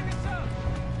 string us up.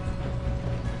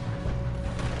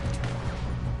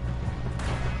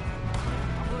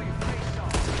 I'll blow your face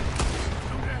off.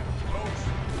 Come down, folks.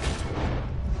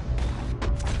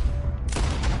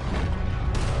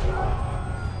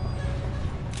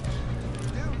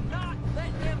 Do not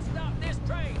let them stop this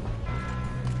train!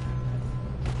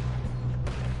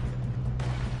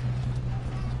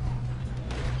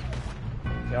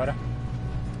 ¿Y ahora?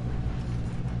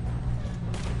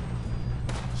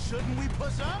 Shouldn't we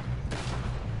push up?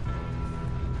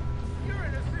 You're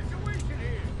in a situation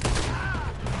here.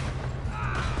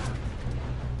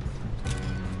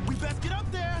 We best get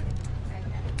up there.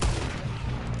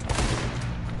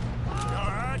 You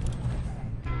alright?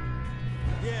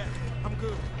 Yeah, I'm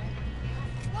good.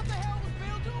 What the hell was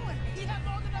Bill doing? He had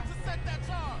long enough to set that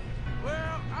charge.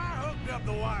 Well, I hooked up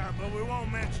the wire, but we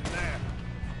won't mention that.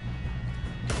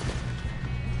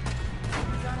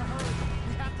 We gotta hurry.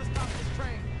 We have to stop this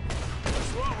train.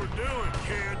 That's what we're doing,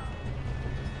 kid.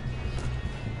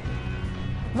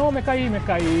 No, me caí, me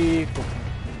caí.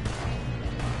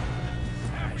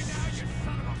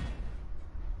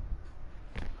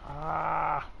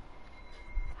 Ah.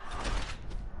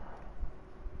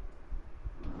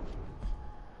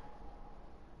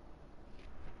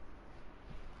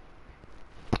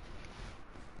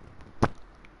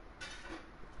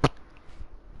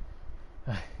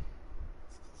 Ay.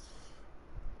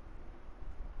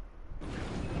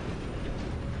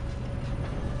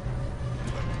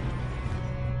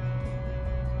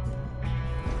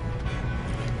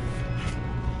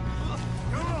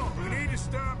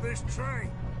 this train.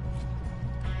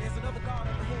 There's another guard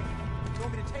up ahead. You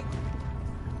want me to take him?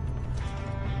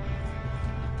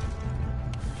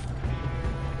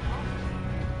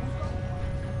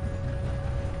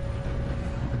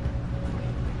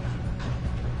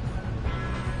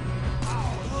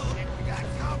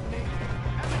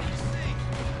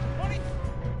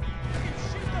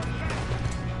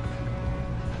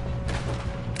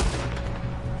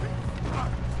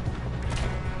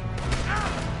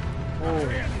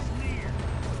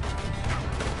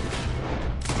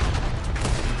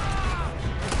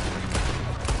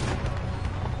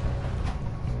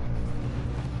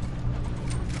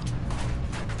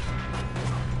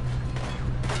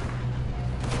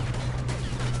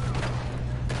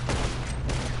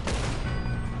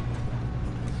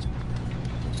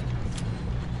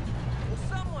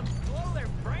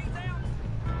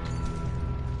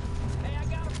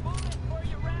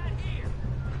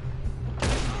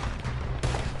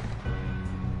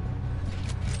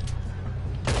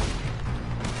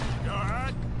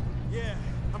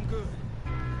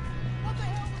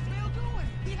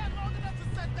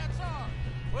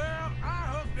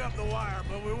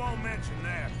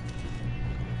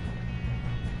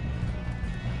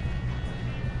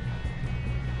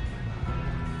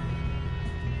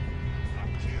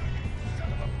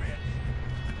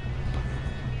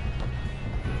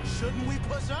 Shouldn't we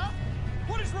push up?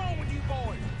 What is wrong with you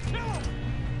boys? Kill him!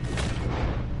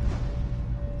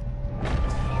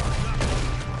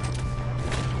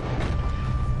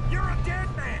 You're a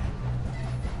dead man!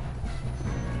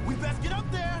 We best get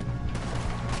up there!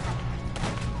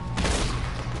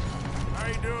 How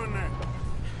you doing there?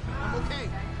 I'm okay.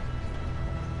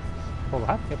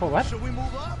 Forward? ¿Qué forward? Should we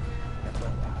move up?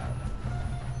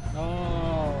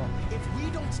 No. If we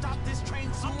don't stop this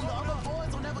train soon, the other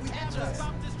boys will never catch us.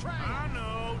 Stop this train. I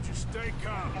know, just stay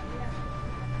calm.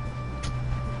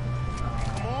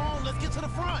 Come on, let's get to the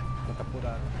front. Toca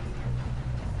apurar.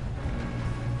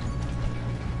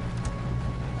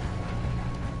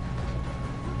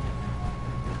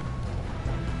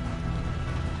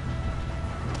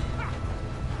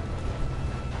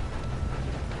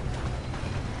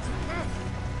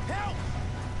 Help!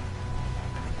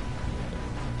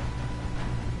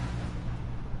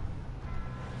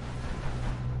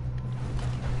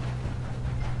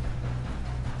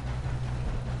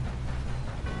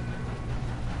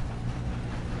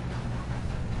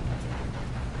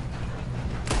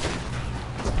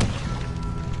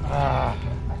 Ah.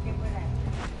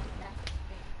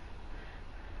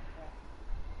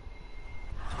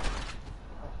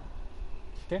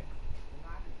 ¿Qué?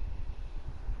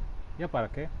 ¿Ya para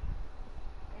qué?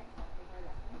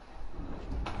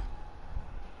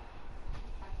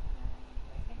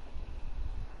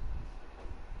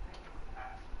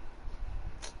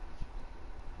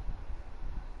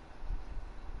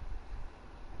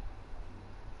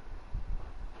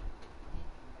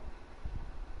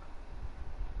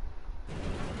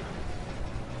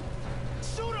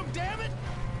 Shoot him, damn it!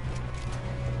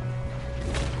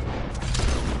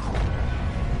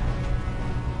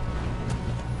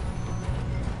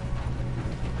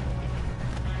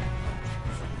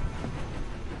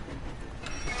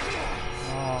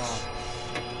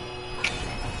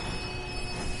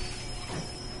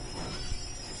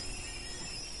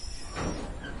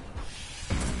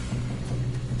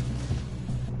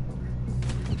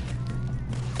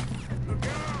 Look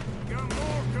out! Got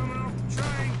more coming off the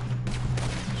train.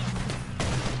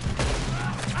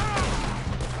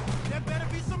 There better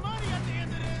be some money at the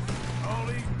end of this. All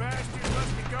these bastards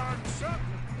must be guarding something.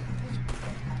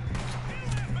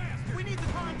 We need to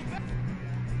find the back.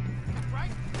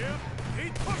 Right? Yep,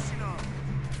 he's pushing on.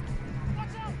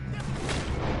 Watch out!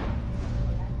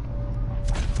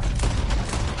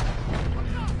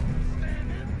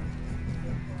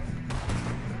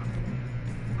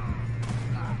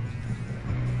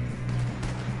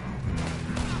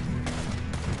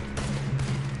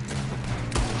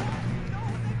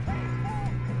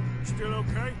 Still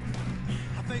okay?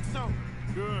 I think so.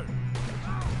 Good.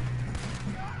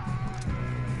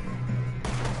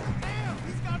 Damn,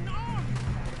 he's got an arm.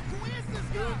 Who is this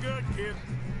guy? Doing good, kid.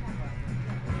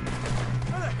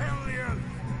 Where the hell are the others?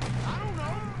 I don't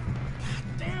know. God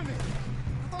damn it.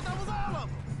 I thought that was all of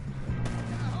them.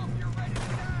 I hope you're ready to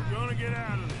die. We're gonna get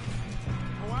out of this.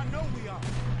 Oh, I know we are.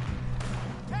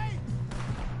 Hey!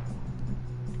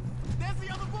 There's the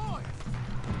other boys.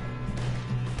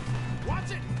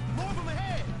 Watch it. More of them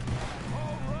ahead.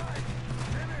 All right.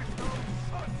 Finish those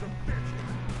sons of bitches.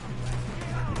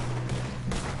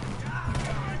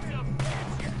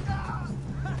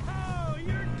 Oh,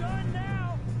 you're done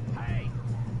now. Hey,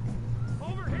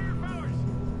 over here, fellas.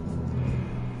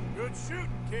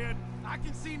 kid. I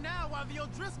can see now why the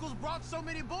O'Driscolls brought so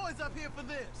many boys up here for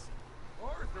this.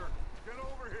 Arthur, get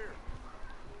over here.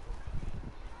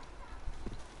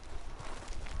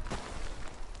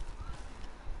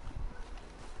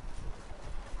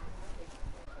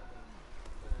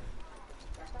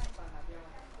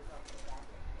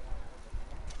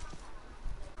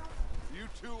 You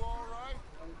two all right?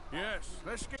 Yes,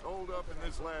 let's get... Hold up in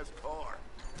this last car.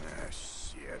 Ah,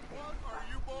 shit. What are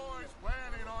you boys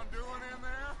planning on doing in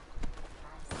there?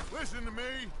 Listen to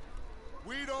me.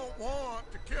 We don't want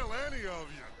to kill any of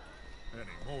you.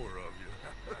 Any more of you.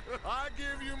 I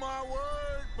give you my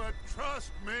word, but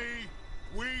trust me,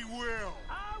 we will.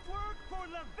 I work for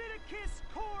Leviticus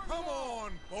Cornwall. Come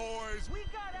on, boys. We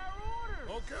got our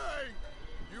orders. Okay.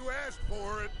 You asked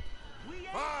for it. We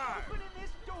ain't 5, opening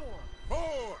this door.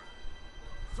 4,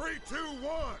 3, 2,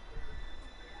 1.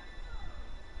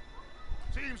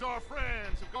 Seems our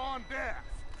friends have gone deaf.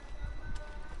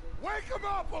 Wake them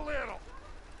up a little.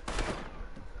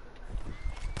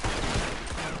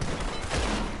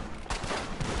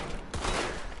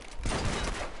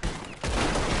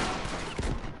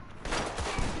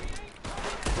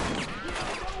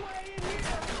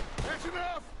 That's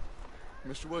enough.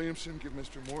 Mr. Williamson, give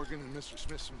Mr. Morgan and Mr.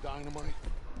 Smith some dynamite.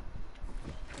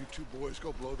 You two boys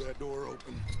go blow that door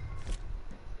open.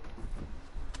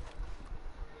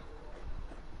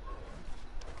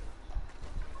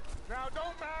 Now,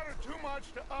 don't matter too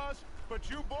much to us, but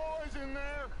you boys in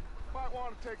there might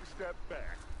want to take a step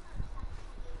back.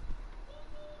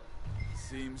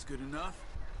 Seems good enough.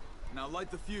 Now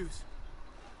light the fuse.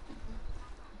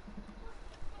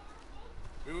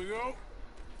 Here we go.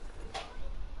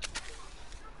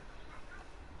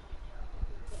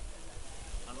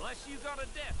 Unless you got a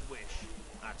death wish,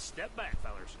 I'd step back,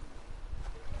 fellers.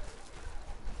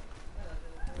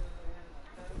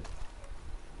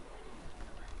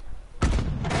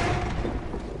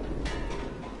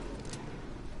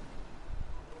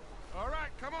 All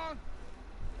right, come on.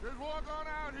 Just walk on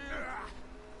out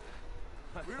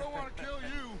here. We don't want to kill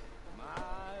you.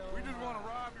 We just want to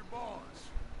rob your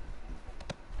boss.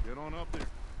 Get on up there.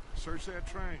 Search that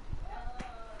train.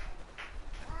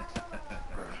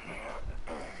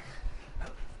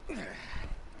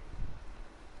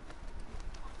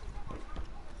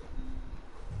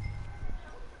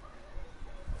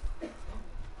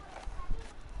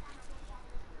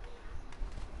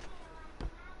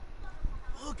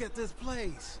 Look at this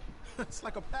place. It's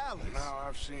like a palace. Now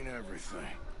I've seen everything.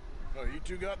 Oh, you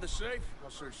two got the safe? I'll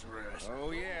search the rest.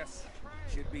 Oh, yes.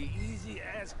 Should be easy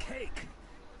as cake.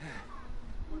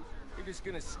 You're just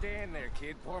gonna stand there,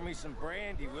 kid. Pour me some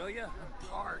brandy, will ya? I'm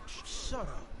parched. Shut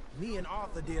up. Me and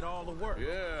Arthur did all the work.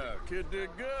 Yeah, kid did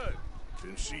good.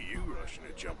 Didn't see you rushing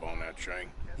to jump on that train.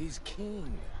 He's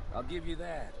keen. I'll give you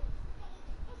that.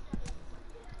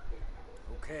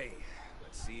 Okay,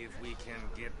 let's see if we can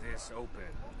get this open.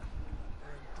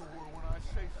 Door when I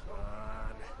say so. Come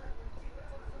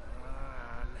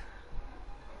on.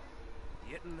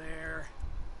 Get in there.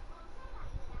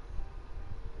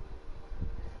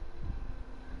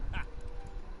 Ha.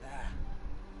 Ah.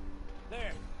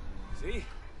 There. See?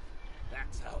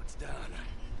 That's how it's done.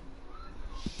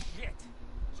 Shit.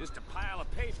 Just a pile of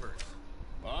papers.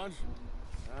 Bonds?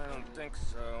 I don't think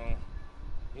so.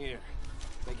 Here.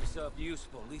 Make yourself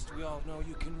useful. At least we all know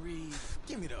you can read.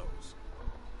 Give me those.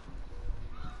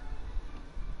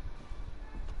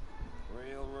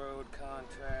 Railroad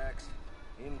contracts,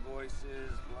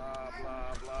 invoices, blah,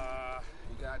 blah, blah.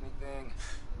 You got anything?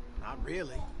 Not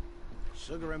really.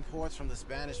 Sugar imports from the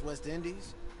Spanish West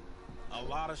Indies. A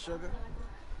lot of sugar.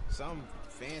 Some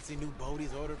fancy new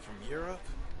boaties ordered from Europe.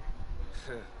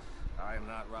 I am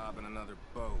not robbing another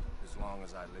boat as long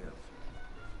as I live.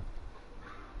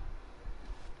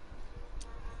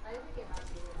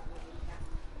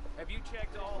 Have you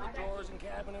checked all the drawers and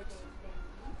cabinets?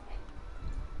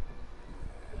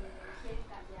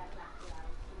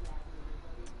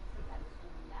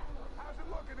 How's it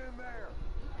looking in there?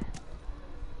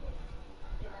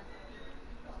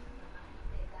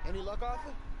 Any luck,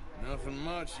 Arthur? Nothing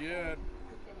much yet.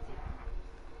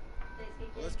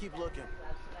 Let's keep looking.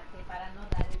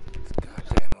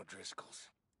 Goddamn O'Driscolls.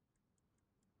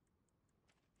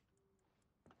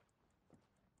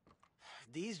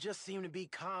 These just seem to be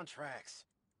contracts.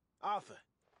 Arthur,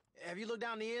 have you looked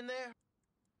down the end there?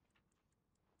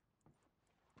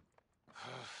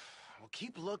 Well,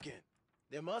 keep looking.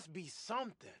 There must be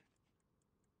something.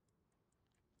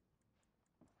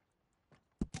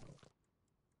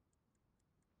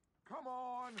 Come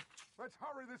on. Let's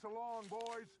hurry this along,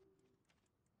 boys.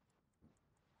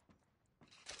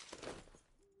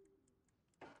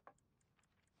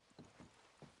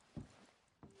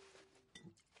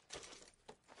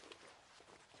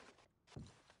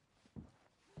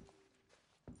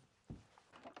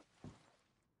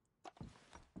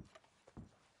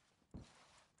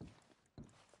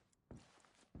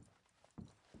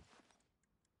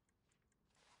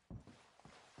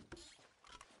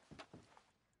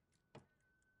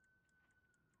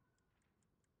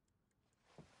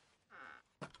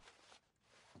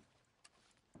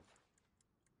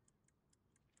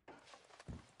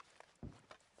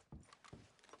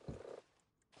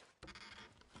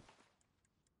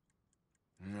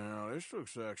 This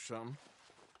looks like something.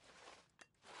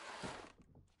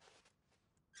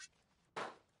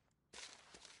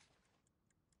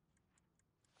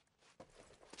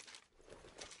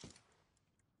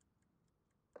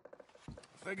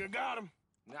 I think I got him.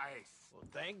 Nice. Well,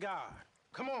 thank God.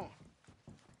 Come on.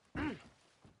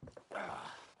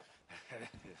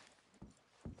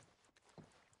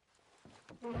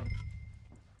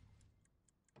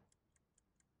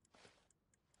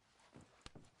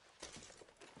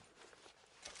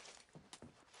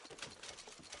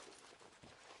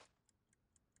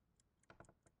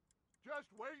 Just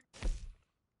wait.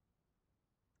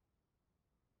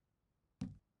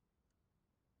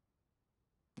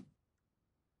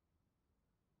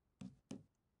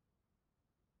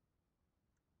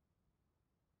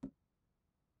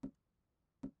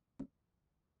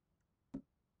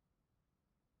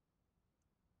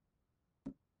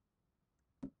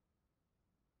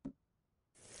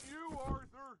 You,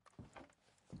 Arthur.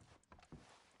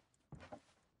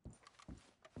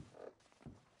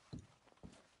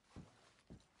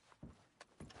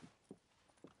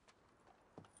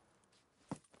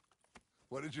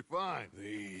 What did you find?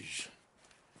 These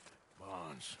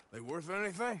bonds. They worth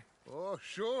anything? Oh,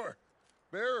 sure.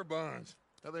 Bearer bonds.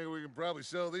 I think we can probably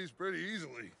sell these pretty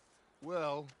easily.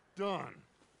 Well done.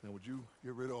 Now, would you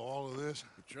get rid of all of this?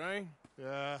 The train?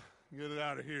 Yeah, get it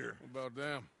out of here. What about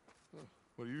them?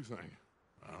 What do you think?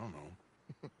 I don't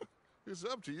know. It's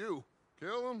up to you.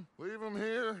 Kill them, leave them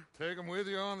here, take them with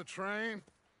you on the train.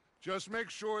 Just make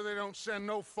sure they don't send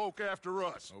no folk after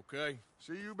us. Okay.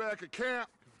 See you back at camp.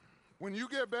 When you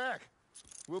get back,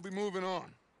 we'll be moving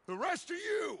on. The rest of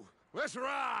you, let's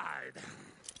ride!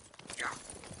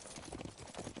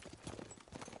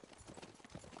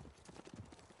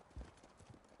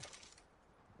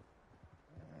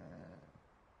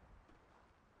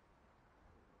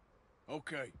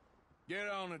 Okay. Get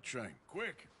on the train.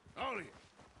 Quick. All of you.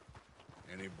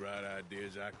 Any bright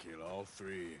ideas, I kill all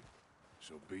three of you.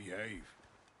 So behave.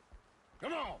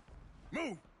 Come on!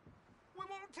 Move! We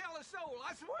won't tell a soul,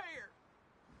 I swear!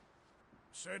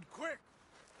 Said quick!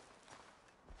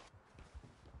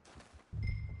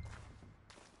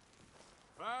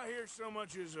 If I hear so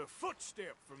much as a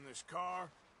footstep from this car,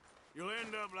 you'll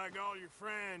end up like all your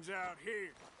friends out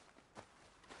here.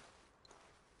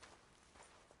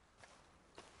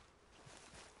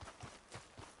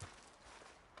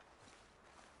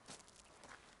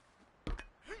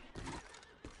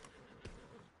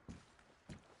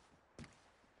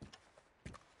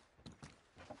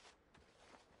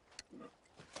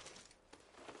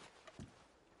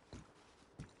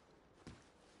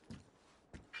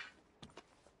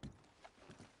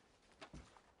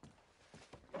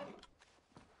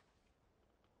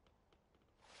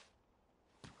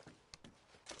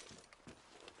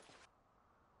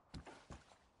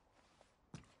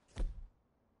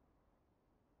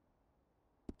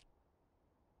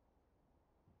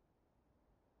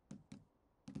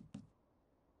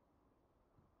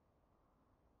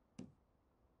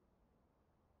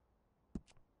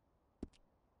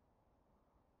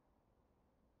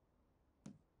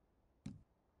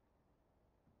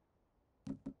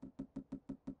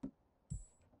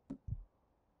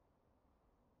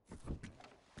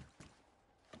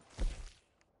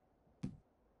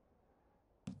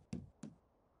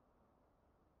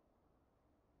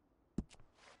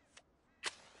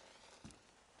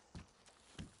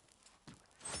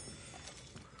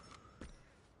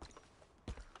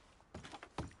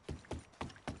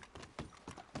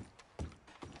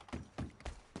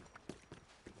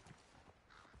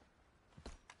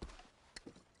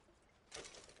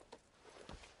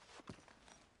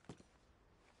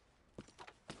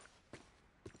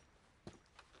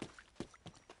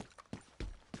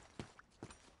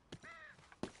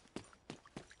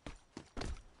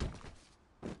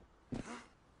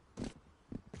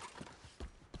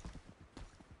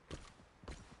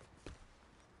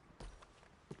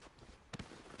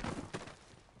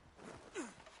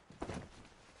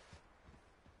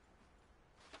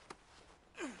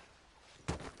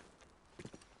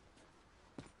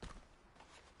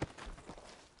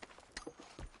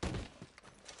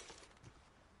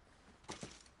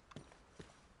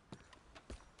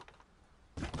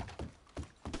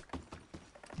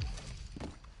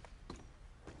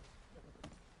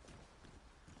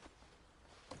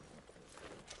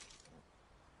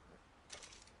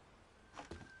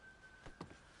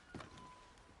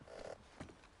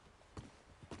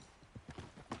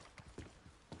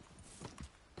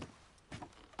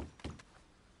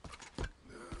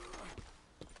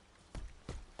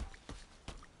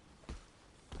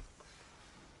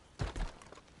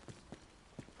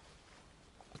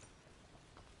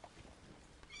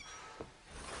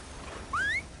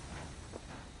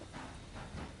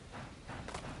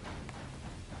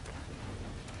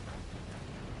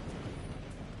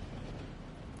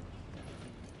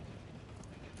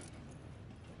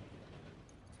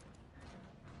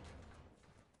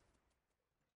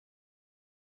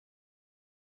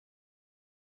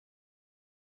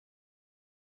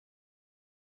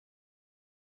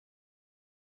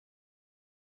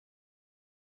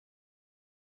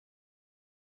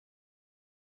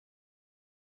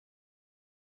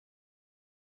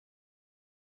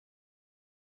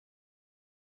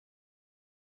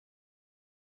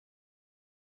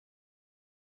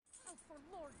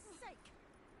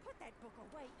 that book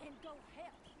away and go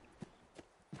help.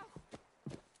 Oh,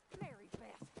 Mary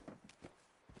Beth.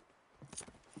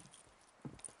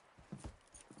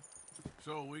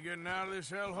 So, we getting out of this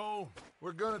hellhole?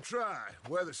 We're gonna try.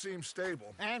 Weather seems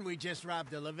stable. And we just robbed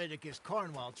the Leviticus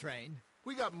Cornwall train.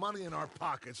 We got money in our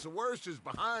pockets. The worst is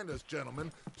behind us,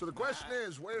 gentlemen. So the question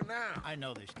is, where now? I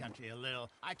know this country a little.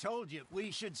 I told you,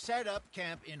 we should set up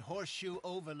camp in Horseshoe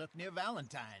Overlook near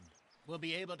Valentine. We'll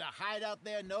be able to hide out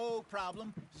there, no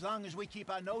problem, as long as we keep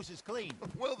our noses clean.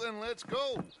 Well, then let's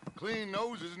go. Clean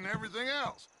noses and everything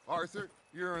else. Arthur,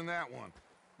 you're in that one.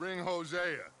 Bring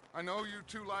Hosea. I know you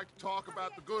two like to talk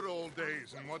about the good old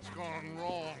days and what's gone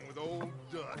wrong with old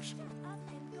Dutch.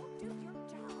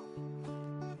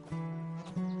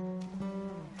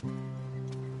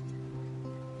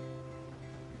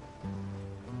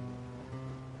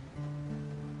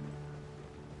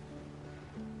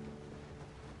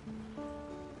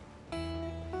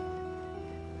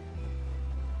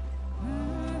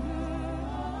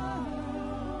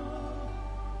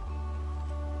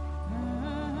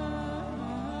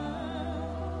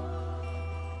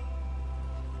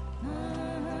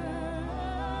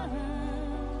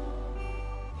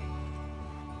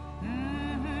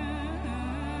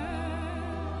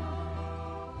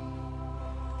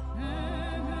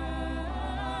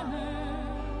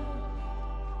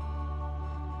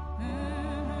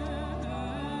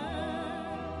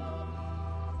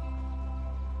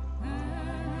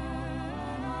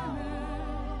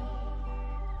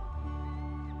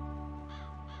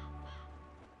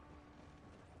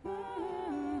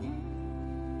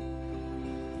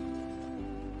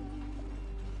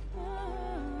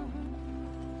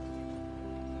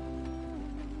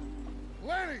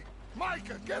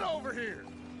 Micah, get over here!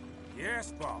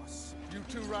 Yes, boss. You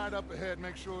two ride up ahead,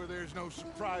 make sure there's no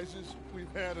surprises.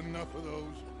 We've had enough of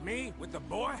those. Me? With the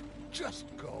boy? Just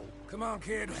go. Come on,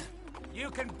 kid. You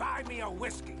can buy me a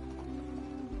whiskey.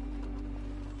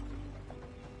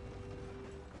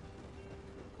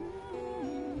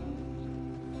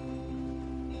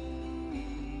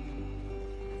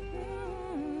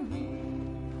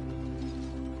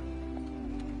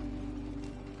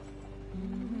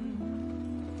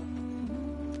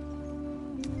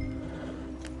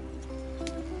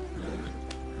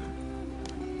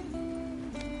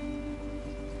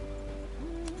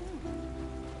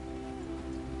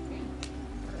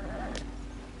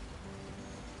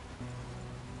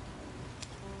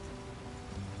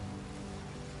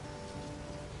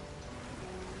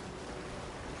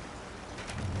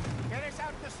 Get us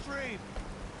out the stream.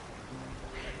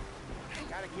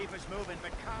 Gotta keep us moving,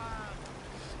 but calm.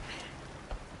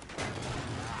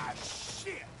 Ah,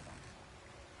 shit!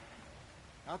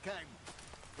 Okay,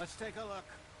 let's take a look.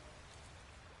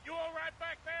 You all right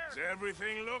back there? Does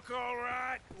everything look all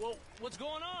right? Well, what's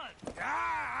going on?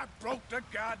 Ah, I broke the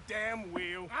goddamn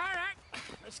wheel. All right,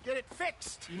 let's get it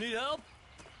fixed. You need help?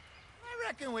 I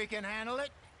reckon we can handle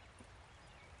it.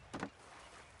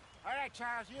 All right,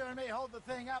 Charles, you and me hold the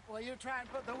thing up while you try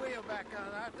and put the wheel back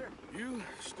on, Arthur. You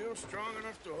still strong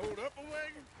enough to hold up a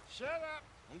wagon? Shut up.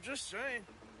 I'm just saying.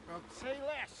 Well, say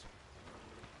less.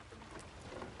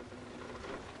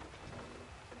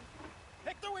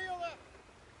 Pick the wheel up.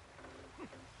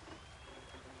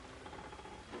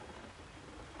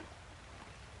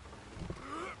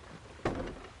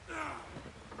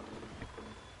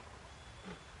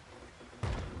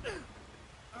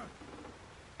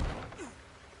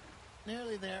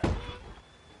 Nearly there.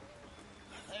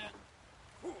 There.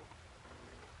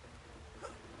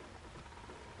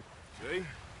 See?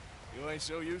 You ain't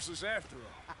so useless after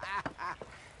all.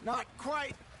 Not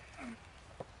quite.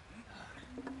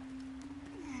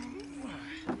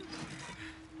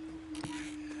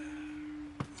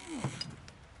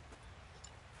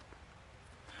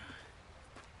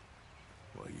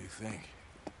 What do you think?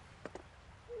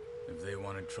 If they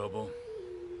wanted trouble,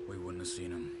 we wouldn't have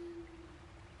seen them.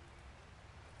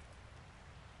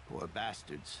 Poor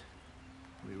bastards.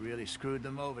 We really screwed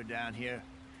them over down here.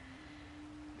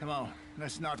 Come on,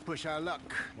 let's not push our luck.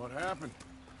 What happened?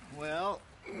 Well,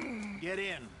 get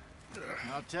in.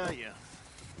 I'll tell you.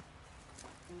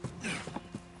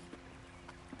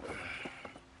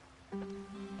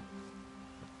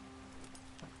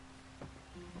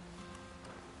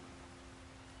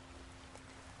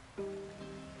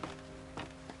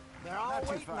 They're all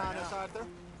waiting on us, Arthur.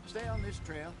 Stay on this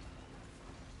trail.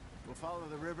 We'll follow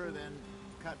the river, then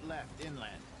cut left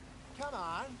inland. Come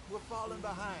on, we're falling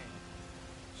behind.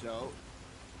 So,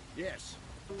 yes,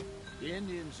 the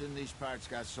Indians in these parts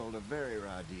got sold a very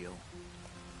raw deal.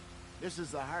 This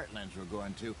is the heartlands we're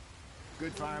going to.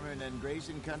 Good farming and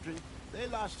grazing country, they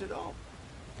lost it all.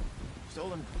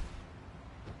 Stolen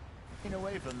walking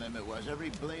away from them it was, every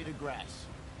blade of grass.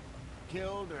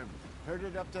 Killed or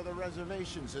herded up to the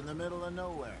reservations in the middle of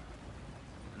nowhere.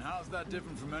 And how's that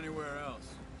different from anywhere else?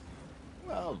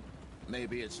 Well,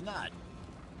 maybe it's not.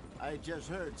 I just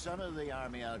heard some of the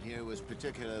army out here was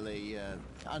particularly,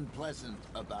 unpleasant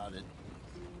about it.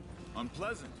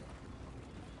 Unpleasant?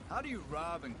 How do you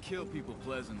rob and kill people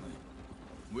pleasantly?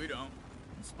 We don't,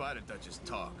 in spite of Dutch's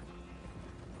talk.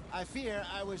 I fear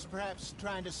I was perhaps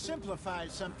trying to simplify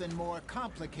something more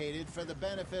complicated for the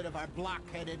benefit of our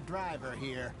block-headed driver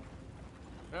here.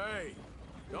 Hey,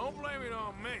 don't blame it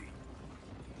on me.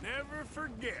 Never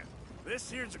forget, this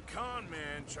here's a con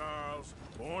man, Charles,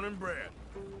 born and bred.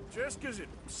 Just 'cause it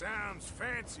sounds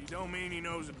fancy don't mean he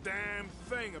knows a damn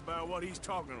thing about what he's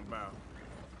talking about.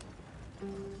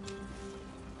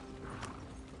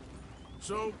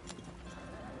 So,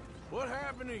 what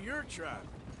happened to your tribe?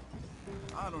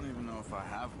 I don't even know if I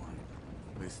have one.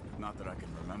 At least, not that I can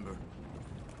remember.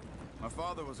 My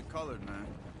father was a colored man.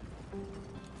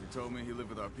 He told me he lived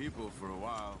with our people for a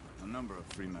while. A number of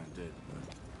free men did,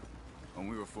 but when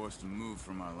we were forced to move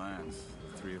from our lands,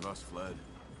 the three of us fled.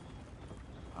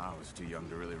 I was too young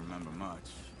to really remember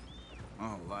much. My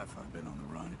whole life I've been on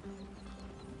the run.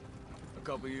 A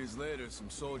couple years later, some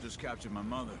soldiers captured my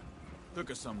mother. Took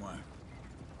her somewhere.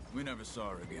 We never saw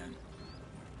her again.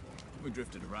 We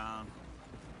drifted around.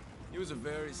 He was a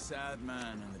very sad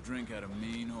man, and the drink had a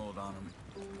mean hold on him.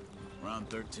 Around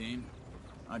 13,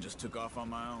 I just took off on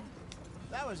my own.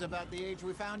 That was about the age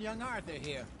we found young Arthur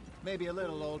here. Maybe a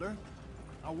little older.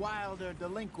 A wilder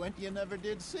delinquent you never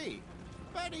did see.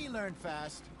 But he learned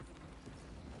fast.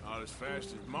 Not as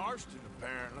fast as Marston,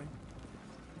 apparently.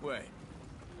 Wait,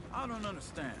 I don't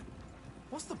understand.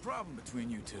 What's the problem between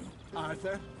you two?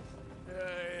 Arthur?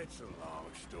 It's a long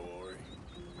story.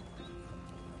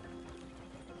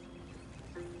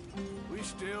 We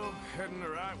still heading the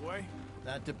right way?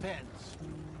 That depends.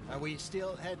 Are we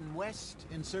still heading west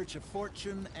in search of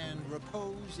fortune and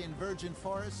repose in virgin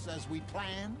forests as we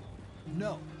planned?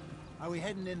 No. Are we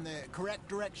heading in the correct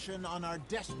direction on our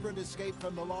desperate escape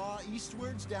from the law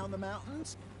eastwards down the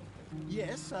mountains?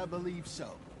 Yes, I believe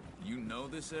so. You know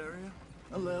this area?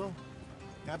 A little.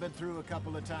 I've been through a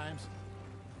couple of times.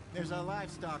 There's a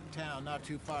livestock town not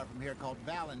too far from here called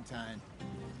Valentine.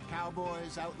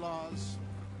 Cowboys, outlaws,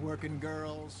 working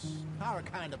girls, our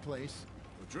kind of place.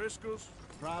 The Driscolls?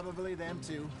 Probably them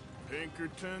too.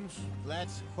 Pinkertons?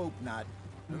 Let's hope not.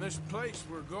 And this place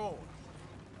we're going.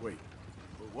 Wait,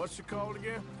 what's it called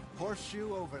again?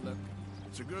 Horseshoe Overlook.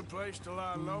 It's a good place to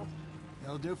lie low?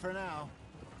 It'll do for now.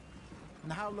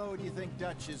 And how low do you think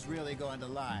Dutch is really going to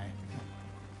lie?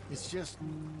 It's just,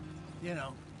 you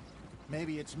know,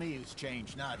 maybe it's me who's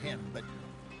changed, not him, but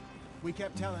we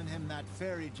kept telling him that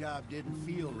ferry job didn't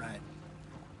feel right.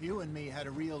 You and me had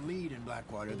a real lead in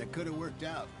Blackwater that could have worked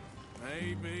out.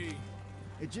 Maybe.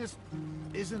 It just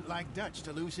isn't like Dutch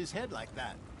to lose his head like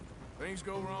that. Things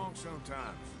go wrong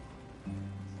sometimes.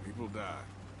 People die.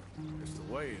 It's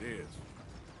the way it is.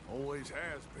 Always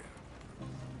has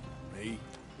been. Me,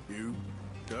 you,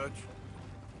 Dutch.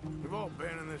 We've all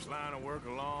been in this line of work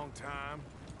a long time.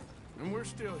 And we're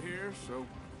still here, so...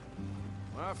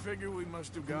 well, I figure we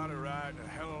must have got it right a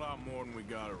hell of a lot more than we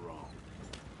got it wrong.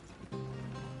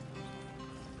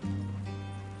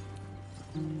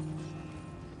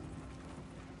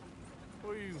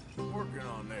 What are you working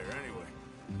on there, anyway?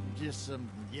 Just some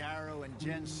yarrow and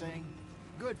ginseng.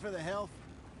 Good for the health.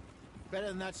 Better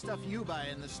than that stuff you buy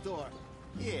in the store.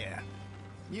 Yeah,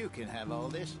 you can have all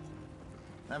this.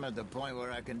 I'm at the point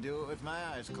where I can do it with my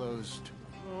eyes closed.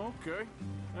 Oh, okay.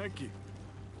 Thank you.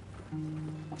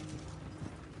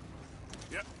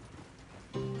 Yep.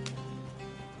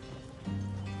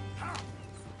 Ha!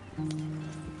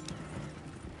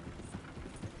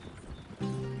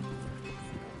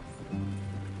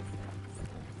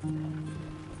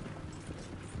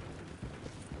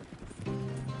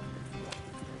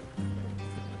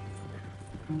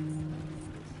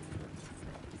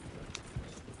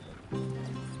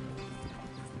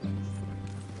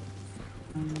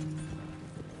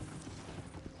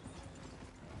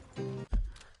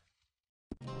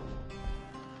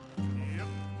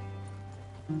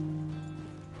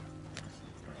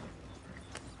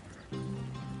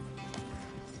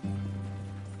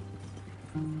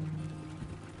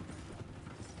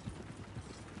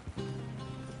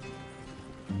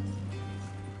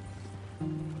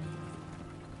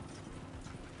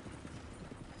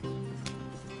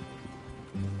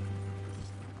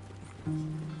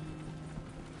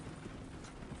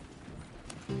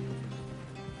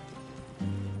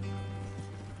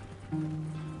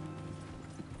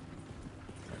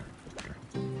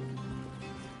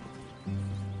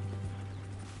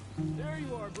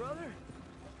 brother.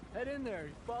 Head in there.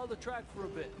 Follow the track for a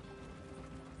bit.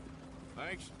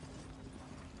 Thanks.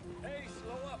 Hey,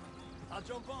 slow up. I'll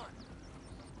jump on.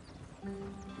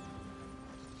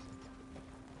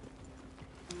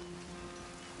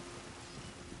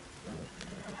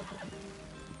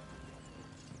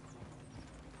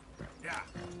 Yeah.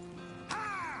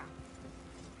 Ha!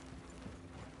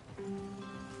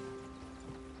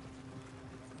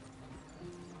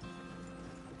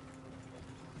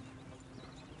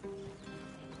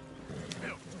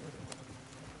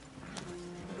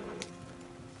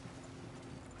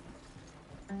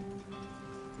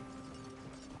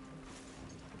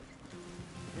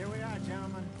 Here we are,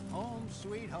 gentlemen. Home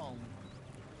sweet home.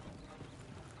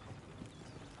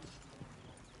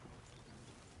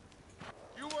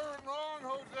 You weren't wrong,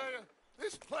 Hosea.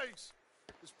 This place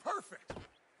is perfect.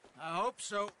 I hope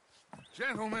so.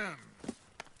 Gentlemen,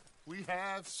 we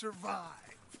have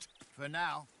survived. For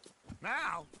now.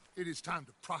 Now, it is time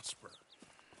to prosper.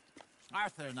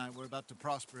 Arthur and I were about to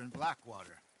prosper in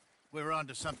Blackwater. We were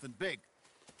onto something big.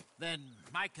 Then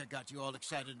Micah got you all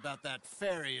excited about that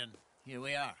ferry, and here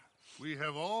we are. We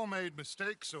have all made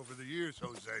mistakes over the years,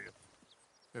 Hosea.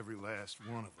 Every last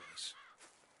one of us.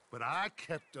 But I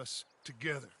kept us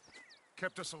together.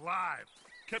 Kept us alive.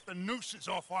 Kept the nooses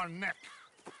off our neck.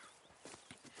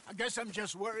 I guess I'm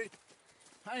just worried.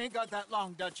 I ain't got that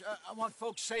long, Dutch. I want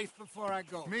folks safe before I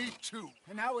go. Me too.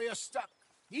 And now we are stuck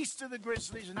east of the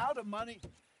Grizzlies and out of money,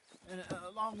 and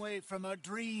a long way from our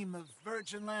dream of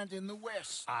virgin land in the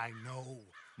west. I know,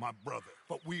 my brother,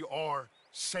 but we are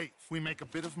safe. We make a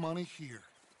bit of money here,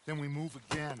 then we move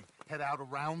again, head out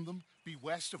around them, be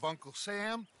west of Uncle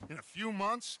Sam, in a few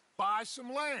months, buy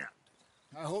some land.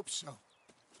 I hope so.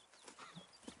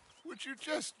 Would you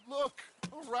just look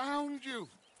around you?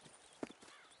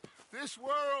 This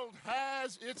world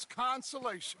has its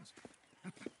consolations.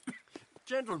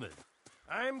 Gentlemen,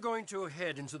 I'm going to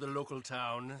head into the local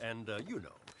town and,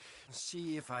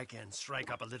 see if I can strike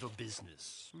up a little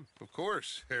business. Of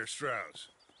course, Herr Strauss.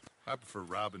 I prefer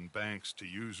robbing banks to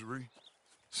usury.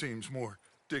 Seems more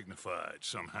dignified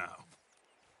somehow.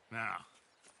 Now,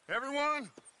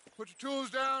 everyone, put your tools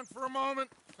down for a moment.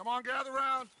 Come on, gather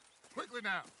round. Quickly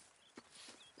now.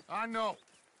 I know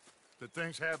that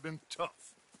things have been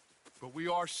tough, but we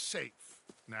are safe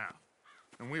now,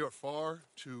 and we are far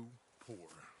too poor.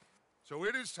 So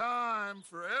it is time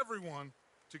for everyone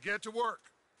to get to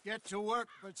work. Get to work,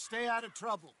 but stay out of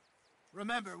trouble.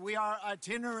 Remember, we are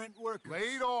itinerant workers.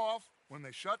 Laid off when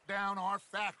they shut down our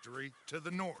factory to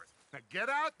the north. Now get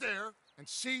out there and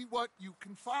see what you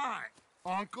can find.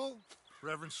 Uncle,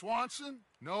 Reverend Swanson,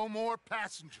 no more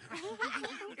passengers.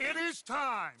 It is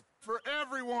time for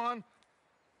everyone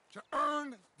to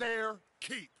earn their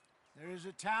keep. There is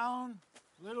a town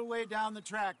a little way down the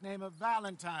track named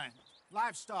Valentine.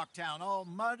 Livestock town, all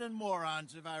mud and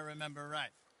morons, if I remember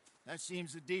right. That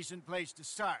seems a decent place to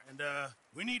start. And,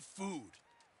 we need food.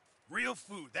 Real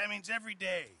food. That means every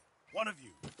day. One of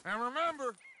you. And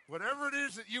remember, whatever it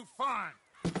is that you find,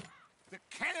 the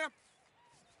camp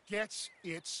gets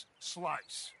its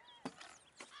slice.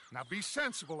 Now be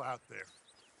sensible out there.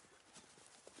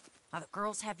 Now, the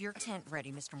girls have your tent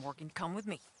ready, Mr. Morgan. Come with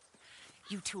me.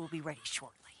 You two will be ready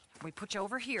shortly. We put you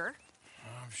over here.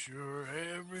 I'm sure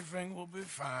everything will be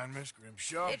fine, Miss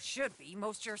Grimshaw. It should be.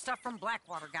 Most of your stuff from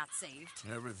Blackwater got saved.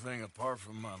 Everything apart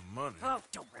from my money. Oh,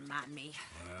 don't remind me.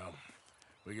 Well,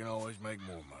 we can always make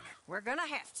more money. We're gonna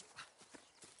have to.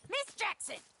 Miss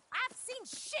Jackson, I've seen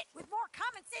shit with more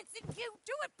common sense than you.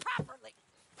 Do it properly.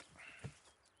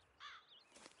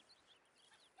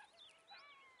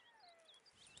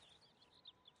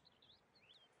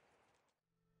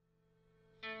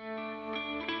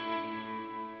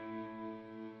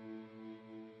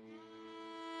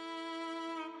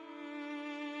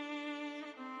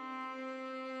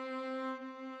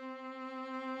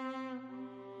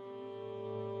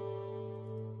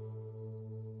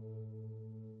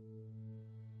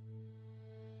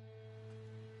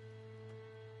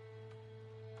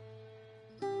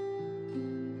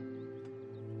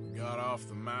 Got off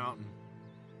the mountain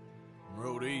and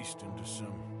rode east into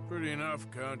some pretty enough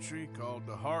country called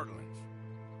the Heartlands.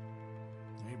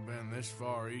 Ain't been this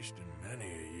far east in many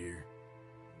a year.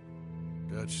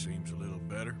 Dutch seems a little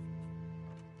better.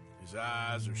 His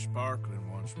eyes are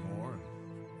sparkling once more,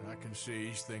 and I can see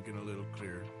he's thinking a little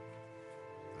clearer.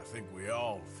 I think we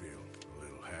all feel a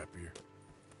little happier,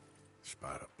 in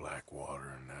spite of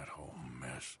Blackwater and that whole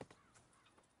mess.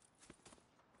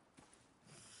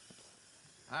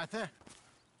 Arthur?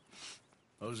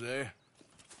 Jose?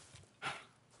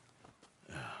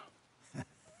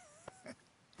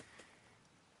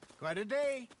 Quite a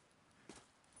day.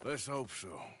 Let's hope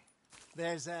so.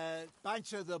 There's a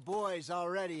bunch of the boys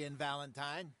already in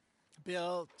Valentine.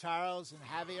 Bill, Charles, and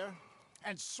Javier.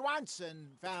 And Swanson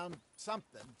found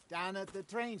something down at the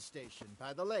train station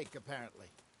by the lake, apparently.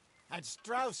 And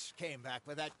Strauss came back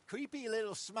with that creepy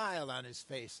little smile on his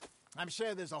face. I'm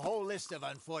sure there's a whole list of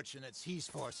unfortunates he's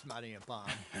forced money upon.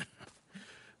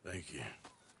 Thank you.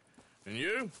 And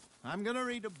you? I'm gonna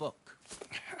read a book.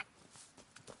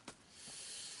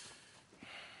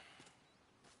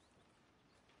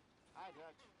 Hi,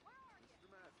 Dutch. Mr.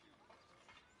 Matthews.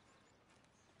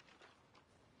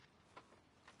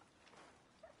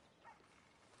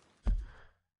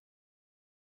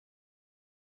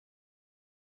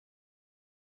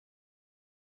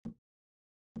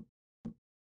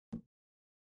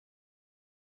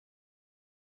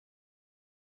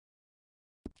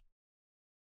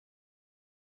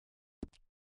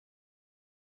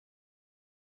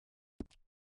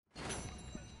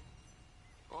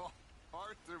 Oh,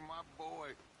 Arthur, my boy.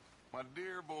 My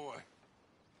dear boy.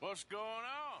 What's going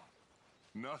on?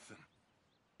 Nothing.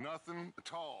 Nothing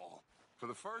at all. For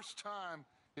the first time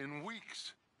in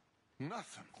weeks.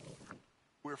 Nothing.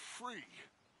 We're free.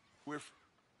 We're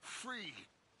free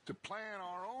to plan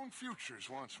our own futures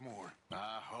once more.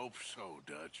 I hope so,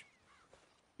 Dutch.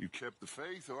 You kept the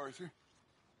faith, Arthur.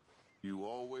 You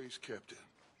always kept it.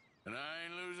 And I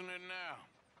ain't losing it now.